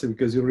particularly interesting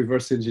because you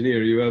reverse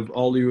engineer. You have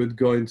Hollywood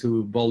going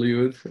to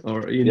Bollywood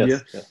or India,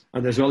 Yes, yes,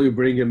 and as well you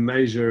bring a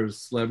major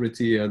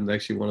celebrity and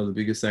actually one of the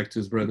biggest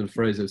actors, Brendan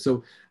Fraser.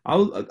 So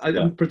yeah,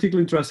 I'm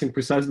particularly interested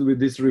precisely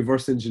with this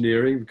reverse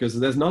engineering because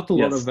there's not a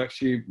lot yes, of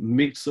actually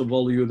mix of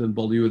Hollywood and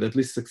Bollywood, at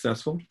least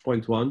successful.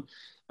 Point one,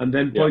 and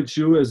then yeah, point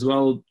two as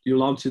well. You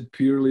launched it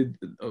purely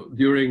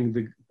during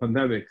the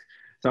pandemic.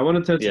 So I want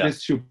to touch yeah.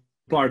 these two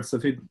parts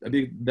of it. I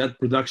think that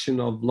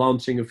production of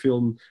launching a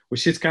film,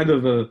 which is kind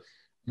of a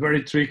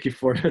very tricky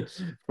for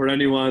for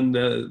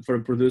anyone, for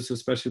a producer,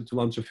 especially to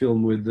launch a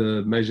film with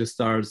major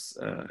stars,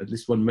 at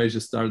least one major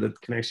star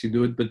that can actually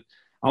do it. But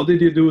how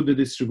did you do the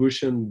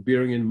distribution,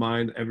 bearing in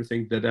mind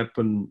everything that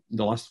happened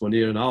the last 1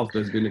 year and a half?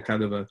 There's been a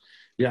kind of a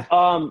yeah,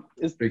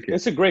 tricky.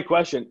 It's a great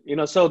question.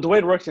 So the way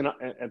it works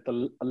at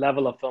the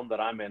level of film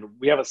that I'm in,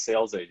 we have a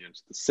sales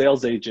agent. The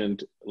sales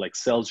agent like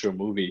sells your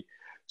movie.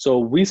 So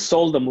we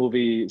sold the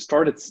movie,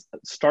 started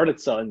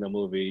selling the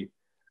movie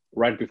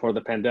right before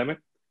the pandemic.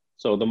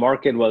 So the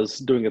market was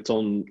doing its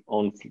own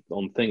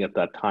thing at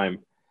that time.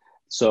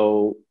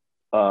 So,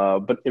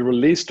 but it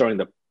released during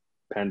the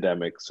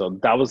pandemic. So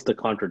that was the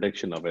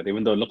contradiction of it.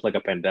 Even though it looked like a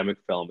pandemic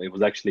film, it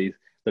was actually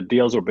the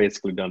deals were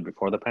basically done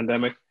before the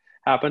pandemic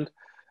happened.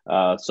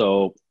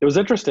 So it was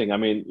interesting. I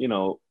mean,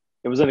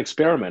 it was an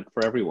experiment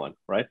for everyone,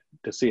 right?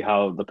 To see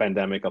how the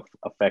pandemic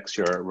affects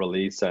your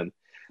release, and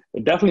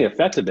it definitely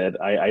affected it.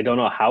 I don't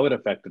know how it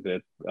affected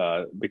it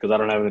because I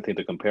don't have anything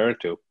to compare it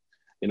to.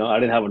 I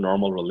didn't have a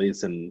normal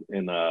release in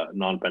a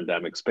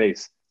non-pandemic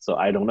space, so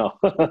I don't know.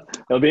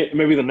 It'll be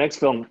maybe the next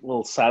film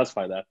will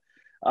satisfy that.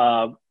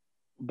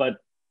 But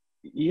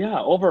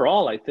yeah,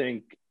 overall, I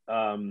think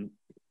I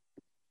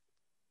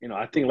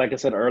think like I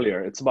said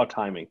earlier, it's about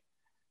timing.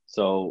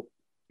 So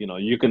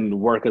you can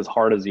work as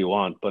hard as you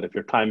want, but if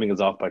your timing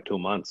is off by 2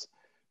 months,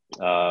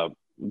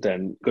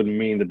 then could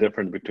mean the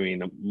difference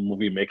between a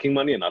movie making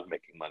money and not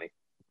making money.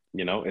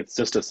 It's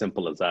just as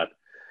simple as that.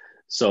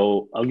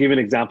 So I'll give you an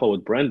example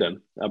with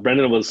Brendan.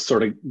 Brendan was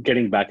sort of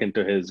getting back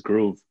into his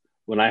groove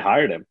when I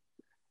hired him.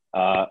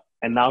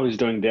 And now he's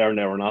doing Darren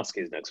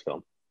Aronofsky's next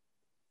film,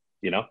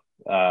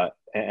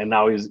 and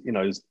now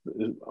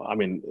I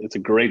mean, it's a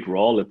great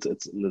role.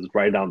 It's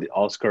right down the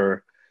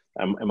Oscar,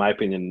 in my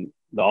opinion,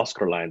 the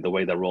Oscar line, the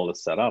way the role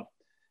is set up.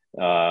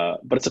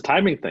 But it's a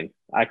timing thing.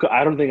 I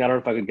don't know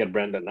if I could get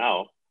Brendan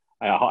now.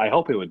 I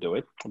hope he would do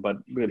it, but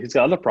he's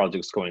got other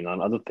projects going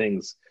on, other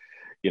things,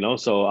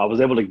 so I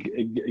was able to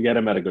get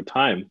him at a good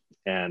time.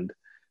 And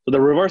so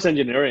the reverse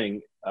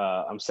engineering,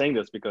 I'm saying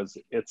this because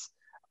it's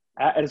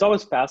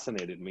always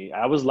fascinated me.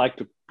 I always like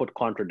to put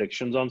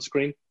contradictions on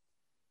screen.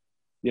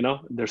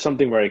 There's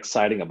something very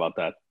exciting about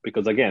that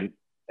because again,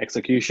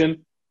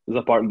 execution is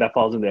a part that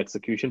falls in the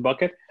execution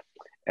bucket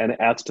and it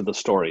adds to the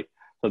story.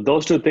 So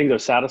those two things are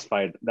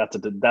satisfied. That's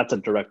a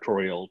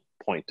directorial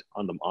point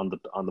on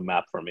the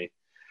map for me.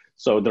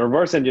 So the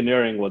reverse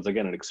engineering was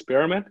again an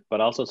experiment, but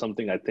also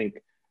something I think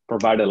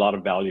provided a lot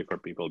of value for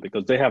people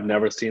because they have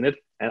never seen it,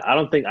 and I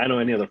don't think I know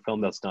any other film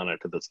that's done it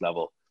to this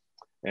level.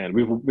 And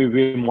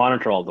we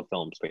monitor all the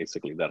films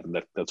basically that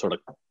sort of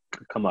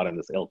come out in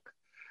this ilk.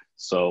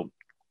 So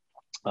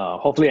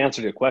hopefully I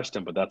answered your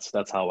question, but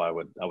that's how I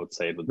would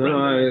say it with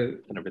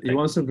Brendan and everything. You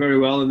answered very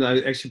well, and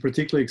actually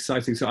particularly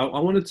exciting. So I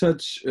want to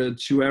touch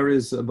two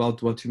areas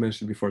about what you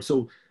mentioned before.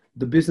 So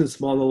the business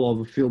model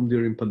of a film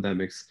during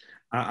pandemics.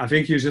 I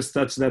think you just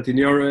touched that in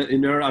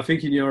your. I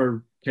think in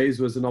your case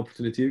was an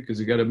opportunity because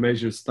you got a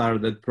major star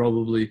that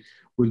probably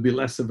would be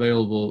less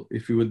available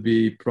if it would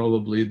be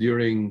probably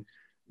during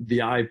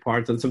the eye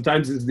part. And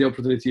sometimes it's the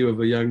opportunity of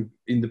a young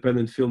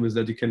independent film is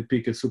that you can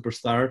pick a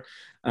superstar,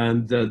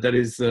 and that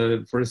is,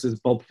 for instance,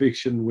 Pulp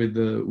Fiction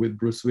with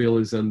Bruce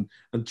Willis and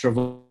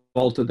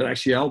Travolta that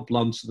actually helped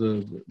launch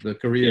the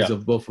careers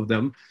of both of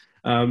them.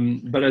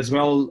 But as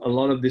well, a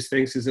lot of these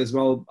things is as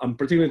well. I'm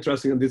particularly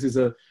interested, and this is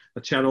a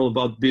channel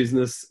about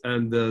business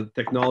and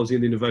technology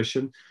and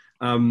innovation.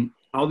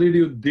 How did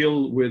you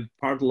deal with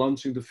part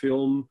launching the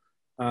film,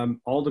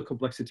 all the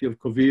complexity of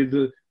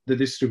COVID, the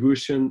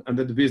distribution, and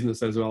then the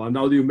business as well? And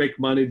how do you make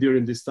money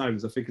during these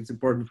times? I think it's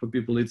important for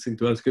people listening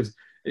to us because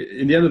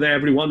in the end of the day,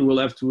 everyone will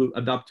have to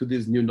adapt to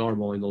this new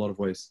normal in a lot of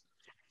ways.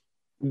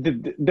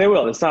 They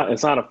will. It's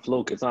not a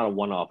fluke. It's not a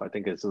one-off. I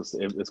think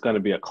it's going to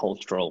be a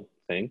cultural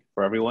thing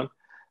for everyone.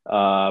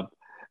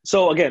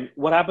 So again,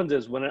 what happens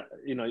is when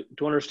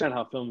to understand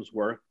how films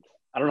work,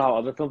 I don't know how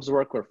other films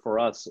work, but for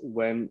us,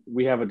 when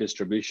we have a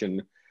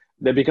distribution,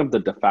 they become the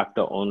de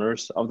facto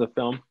owners of the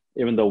film,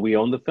 even though we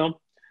own the film.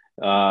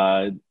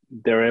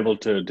 They're able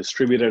to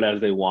distribute it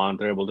as they want.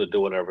 They're able to do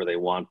whatever they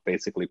want,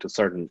 basically, to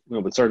certain,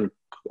 with certain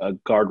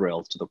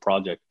guardrails to the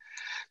project.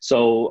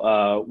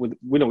 So,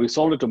 we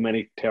sold it to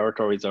many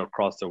territories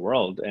across the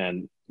world,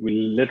 and we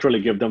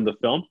literally give them the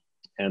film,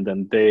 and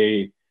then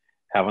they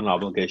have an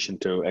obligation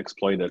to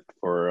exploit it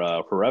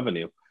for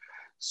revenue.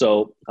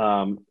 So,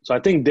 so I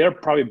think they're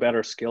probably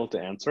better skilled to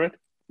answer it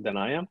than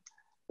I am,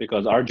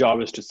 because our job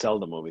is to sell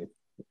the movie,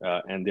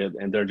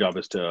 and their job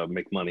is to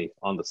make money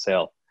on the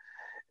sale.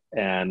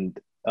 And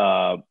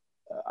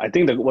I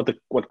think that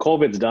what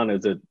COVID's done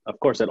is of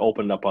course, it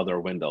opened up other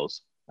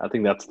windows. I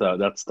think that's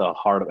the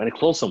heart of, and it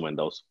closed some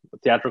windows. The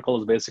theatrical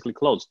is basically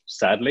closed,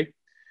 sadly,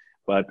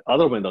 but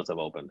other windows have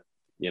opened,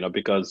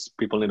 because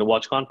people need to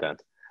watch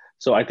content.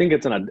 So I think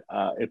it's an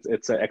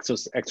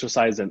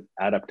exercise in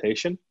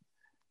adaptation.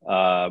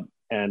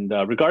 And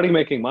regarding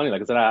making money,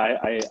 like I said,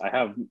 I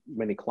have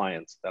many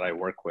clients that I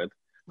work with,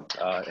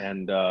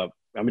 and I've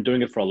been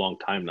doing it for a long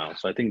time now.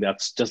 So I think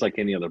that's just like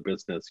any other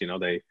business.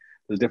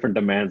 There's different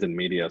demands in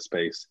media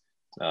space,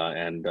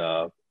 and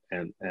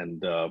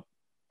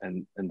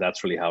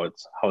that's really how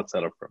it's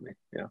set up for me.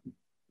 Yeah.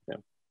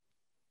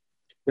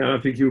 Yeah,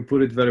 I think you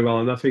put it very well,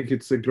 and I think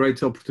it's a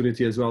great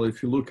opportunity as well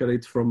if you look at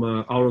it from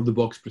an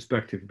out-of-the-box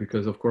perspective,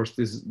 because of course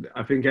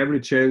I think every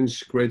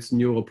change creates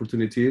new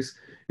opportunities.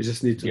 You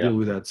just need to deal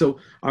with that. So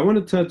I want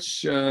to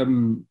touch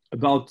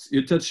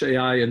you touch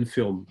AI and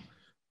film.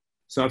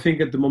 So I think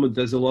at the moment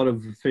there's a lot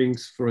of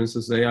things. For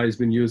instance, AI has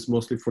been used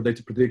mostly for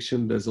data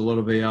prediction. There's a lot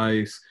of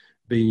AIs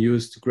being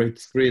used to create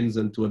screens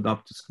and to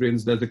adapt to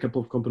screens. There's a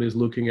couple of companies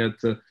looking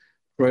at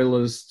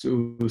trailers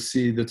to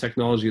see the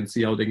technology and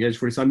see how they engage.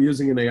 For instance, I'm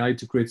using an AI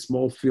to create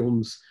small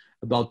films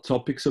about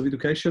topics of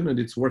education, and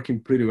it's working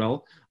pretty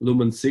well,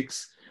 Lumen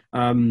 6.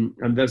 And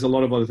there's a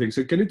lot of other things.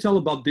 So can you tell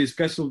about this?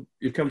 Because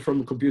you come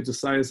from computer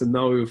science and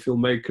now you're a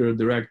filmmaker,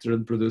 director,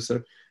 and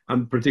producer.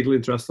 I'm particularly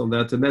interested on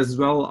that. And as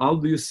well, how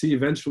do you see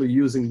eventually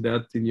using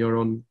that in your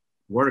own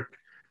work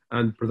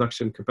and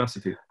production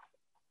capacity?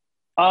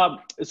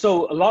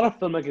 So a lot of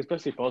filmmaking,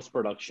 especially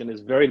post-production,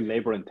 is very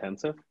labor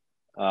intensive.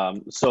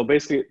 So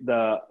basically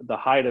the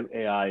height of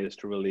AI is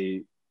to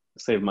really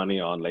save money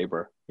on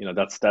labor.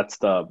 That's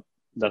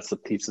the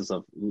thesis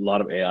of a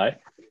lot of AI. I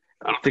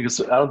don't think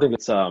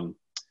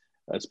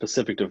it's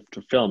specific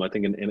to film. I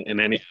think in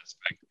any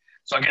aspect.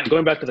 So again,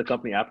 going back to the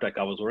company Aptech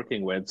I was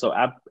working with, so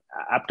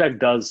Aptech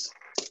does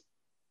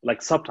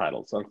like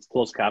subtitles, like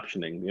closed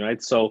captioning,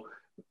 right? So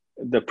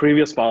the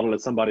previous model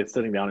is somebody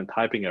sitting down and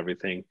typing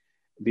everything.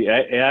 The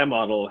AI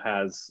model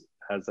has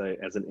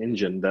an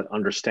engine that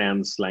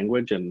understands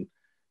language and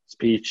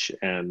speech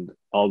and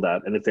all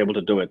that, and it's able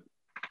to do it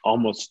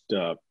almost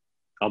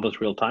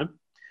real time.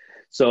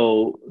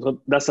 So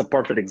that's a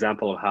perfect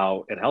example of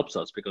how it helps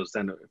us, because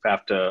then if I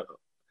have to,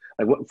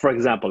 like, for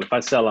example, if I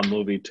sell a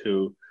movie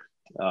to,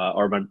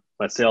 or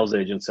my sales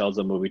agent sells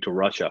a movie to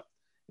Russia,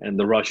 and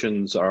the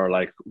Russians are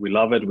like, we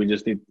love it, we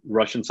just need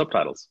Russian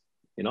subtitles,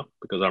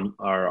 because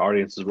our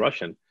audience is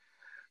Russian.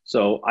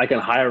 So I can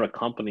hire a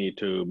company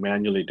to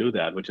manually do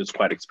that, which is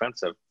quite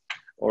expensive.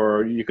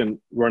 Or you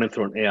can run it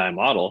through an AI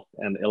model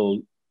and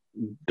it'll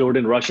do it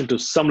in Russian to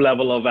some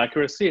level of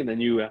accuracy. And then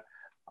you,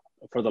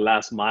 for the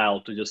last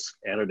mile, to just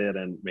edit it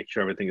and make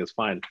sure everything is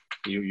fine,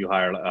 you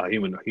hire a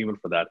human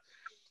for that.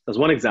 That's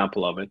one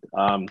example of it.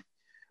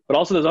 But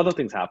also there's other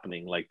things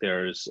happening. Like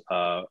there's,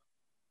 AI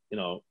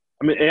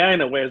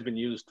in a way has been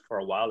used for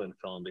a while in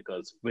film,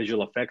 because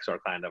visual effects are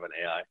kind of an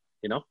AI,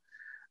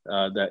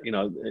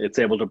 it's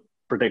able to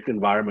predict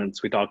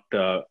environments. We talked,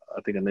 I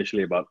think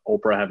initially about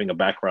Oprah having a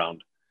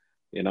background,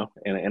 in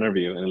an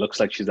interview, and it looks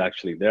like she's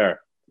actually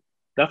there.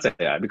 That's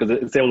AI, because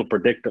it's able to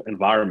predict the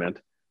environment,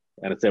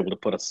 and it's able to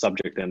put a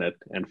subject in it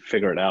and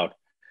figure it out.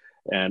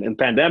 And in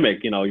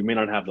pandemic, you may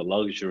not have the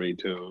luxury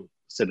to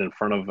sit in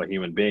front of a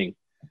human being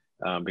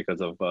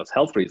because of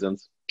health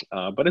reasons,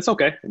 but it's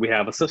okay. We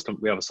have a system,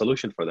 we have a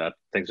solution for that,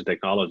 thanks to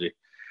technology.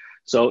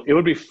 So it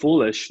would be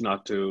foolish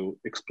not to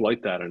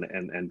exploit that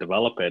and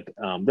develop it.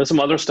 There's some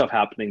other stuff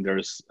happening.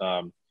 There's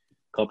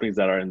companies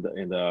that are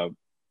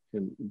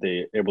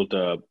they able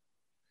to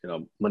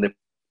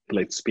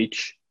manipulate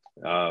speech.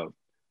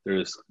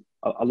 There's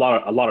a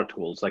lot of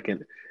tools, like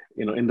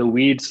in the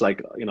weeds,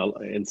 like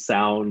in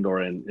sound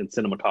or in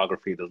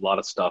cinematography. There's a lot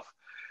of stuff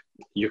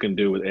you can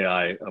do with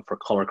AI for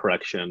color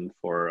correction,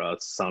 for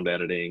sound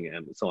editing,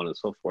 and so on and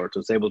so forth. So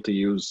it's able to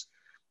use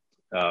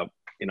a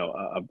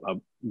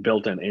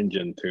built-in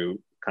engine to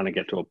kind of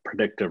get to a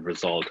predictive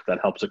result that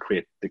helps to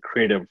create the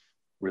creative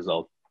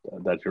result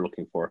that you're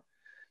looking for.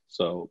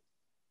 So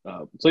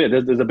yeah,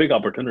 there's a big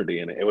opportunity,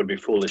 and it would be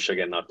foolish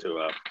again not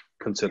to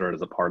consider it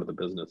as a part of the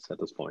business at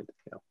this point.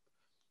 Yeah.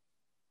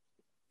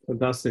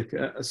 Fantastic.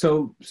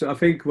 So I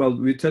think, well,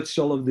 we touched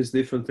all of these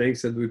different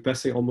things, and we're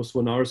passing almost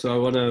 1 hour, so I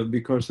want to be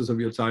conscious of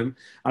your time.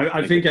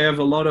 I think I have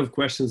a lot of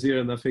questions here,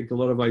 and I think a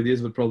lot of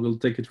ideas, but probably we'll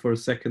take it for a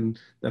second.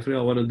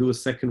 Definitely, I want to do a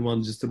second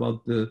one just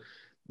about the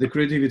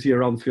creativity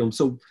around film.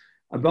 So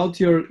about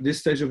this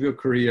stage of your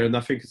career, and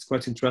I think it's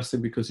quite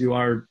interesting because you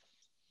are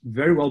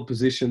very well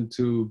positioned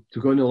to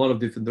go in a lot of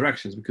different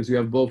directions, because you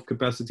have both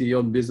capacity, your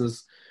own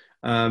business,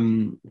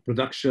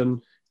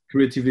 production,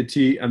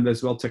 creativity, and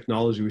as well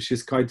technology, which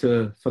is quite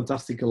a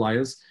fantastic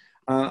alliance.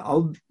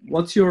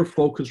 What's your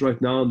focus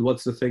right now, and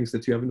what's the things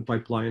that you have in the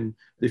pipeline,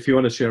 if you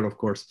want to share, of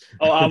course?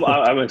 Oh,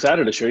 I'm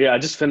excited to share. Yeah, I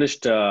just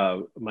finished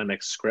my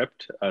next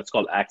script. It's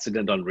called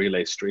Accident on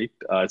Relay Street.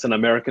 It's an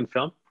American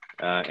film,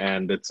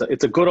 and it's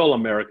a good old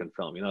American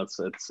film. You know,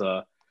 it's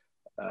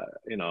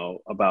you know,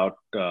 about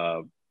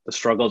the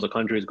struggles the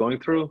country is going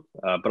through,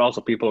 but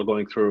also people are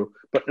going through,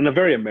 but in a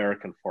very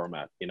American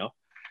format. You know,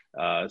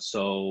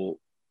 so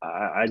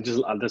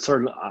there's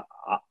certain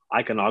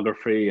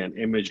iconography and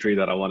imagery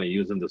that I want to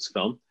use in this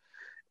film,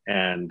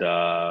 and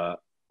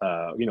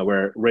you know,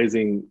 we're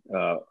raising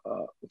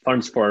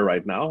funds for it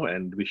right now,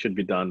 and we should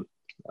be done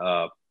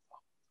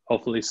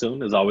hopefully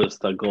soon. Is always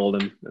the goal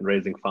in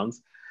raising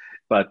funds,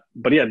 but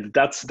yeah,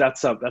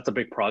 that's a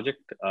big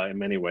project in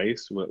many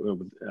ways.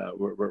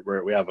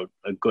 We have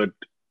a good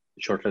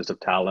short list of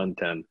talent,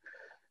 and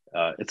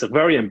it's a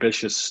very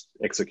ambitious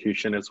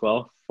execution as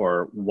well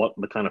for what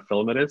the kind of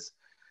film it is,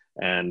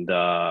 and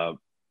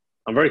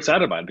I'm very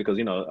excited about it because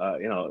you know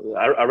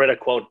I read a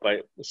quote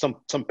by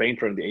some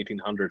painter in the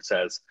 1800s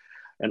says,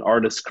 "An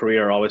artist's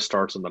career always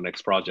starts on the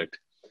next project,"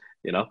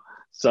 you know.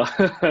 So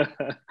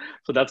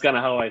so that's kind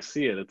of how I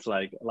see it. It's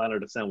like Line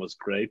of Descent was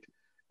great,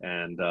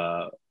 and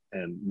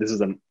this is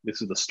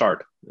the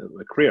start of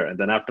the career, and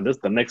then after this,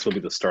 the next will be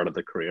the start of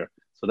the career.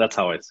 So that's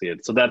how I see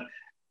it. So that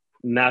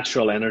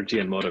natural energy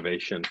and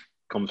motivation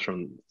comes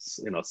from,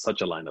 you know,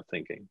 such a line of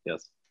thinking.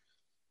 Yes.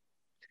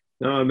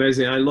 No,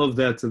 amazing. I love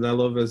that. And I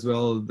love as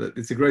well that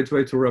it's a great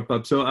way to wrap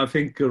up. So I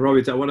think,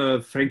 Rohit, I want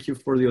to thank you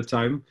for your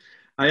time.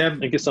 I have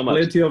Thank you so much.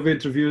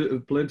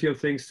 plenty of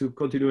things to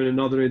continue in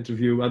another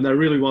interview. And I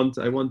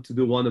want to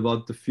do one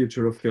about the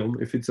future of film,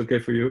 if it's okay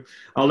for you.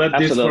 I'll let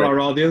this for our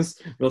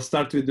audience. We'll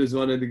start with this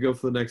one and then go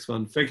for the next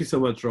one. Thank you so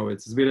much, Rohit.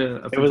 It's been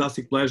a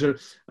fantastic pleasure.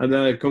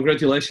 And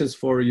congratulations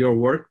for your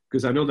work,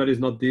 because I know that is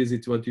not easy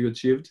to what you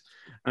achieved.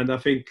 And I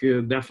think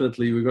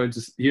definitely we're going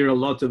to hear a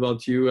lot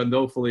about you, and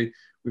hopefully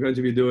we're going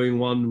to be doing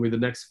one with the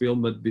next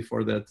film, but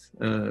before that,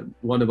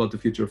 one about the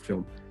future of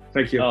film.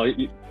 Thank you. Oh,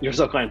 you're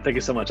so kind. Thank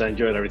you so much. I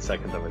enjoyed every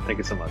second of it. Thank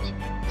you so much.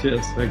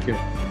 Cheers. Thank you.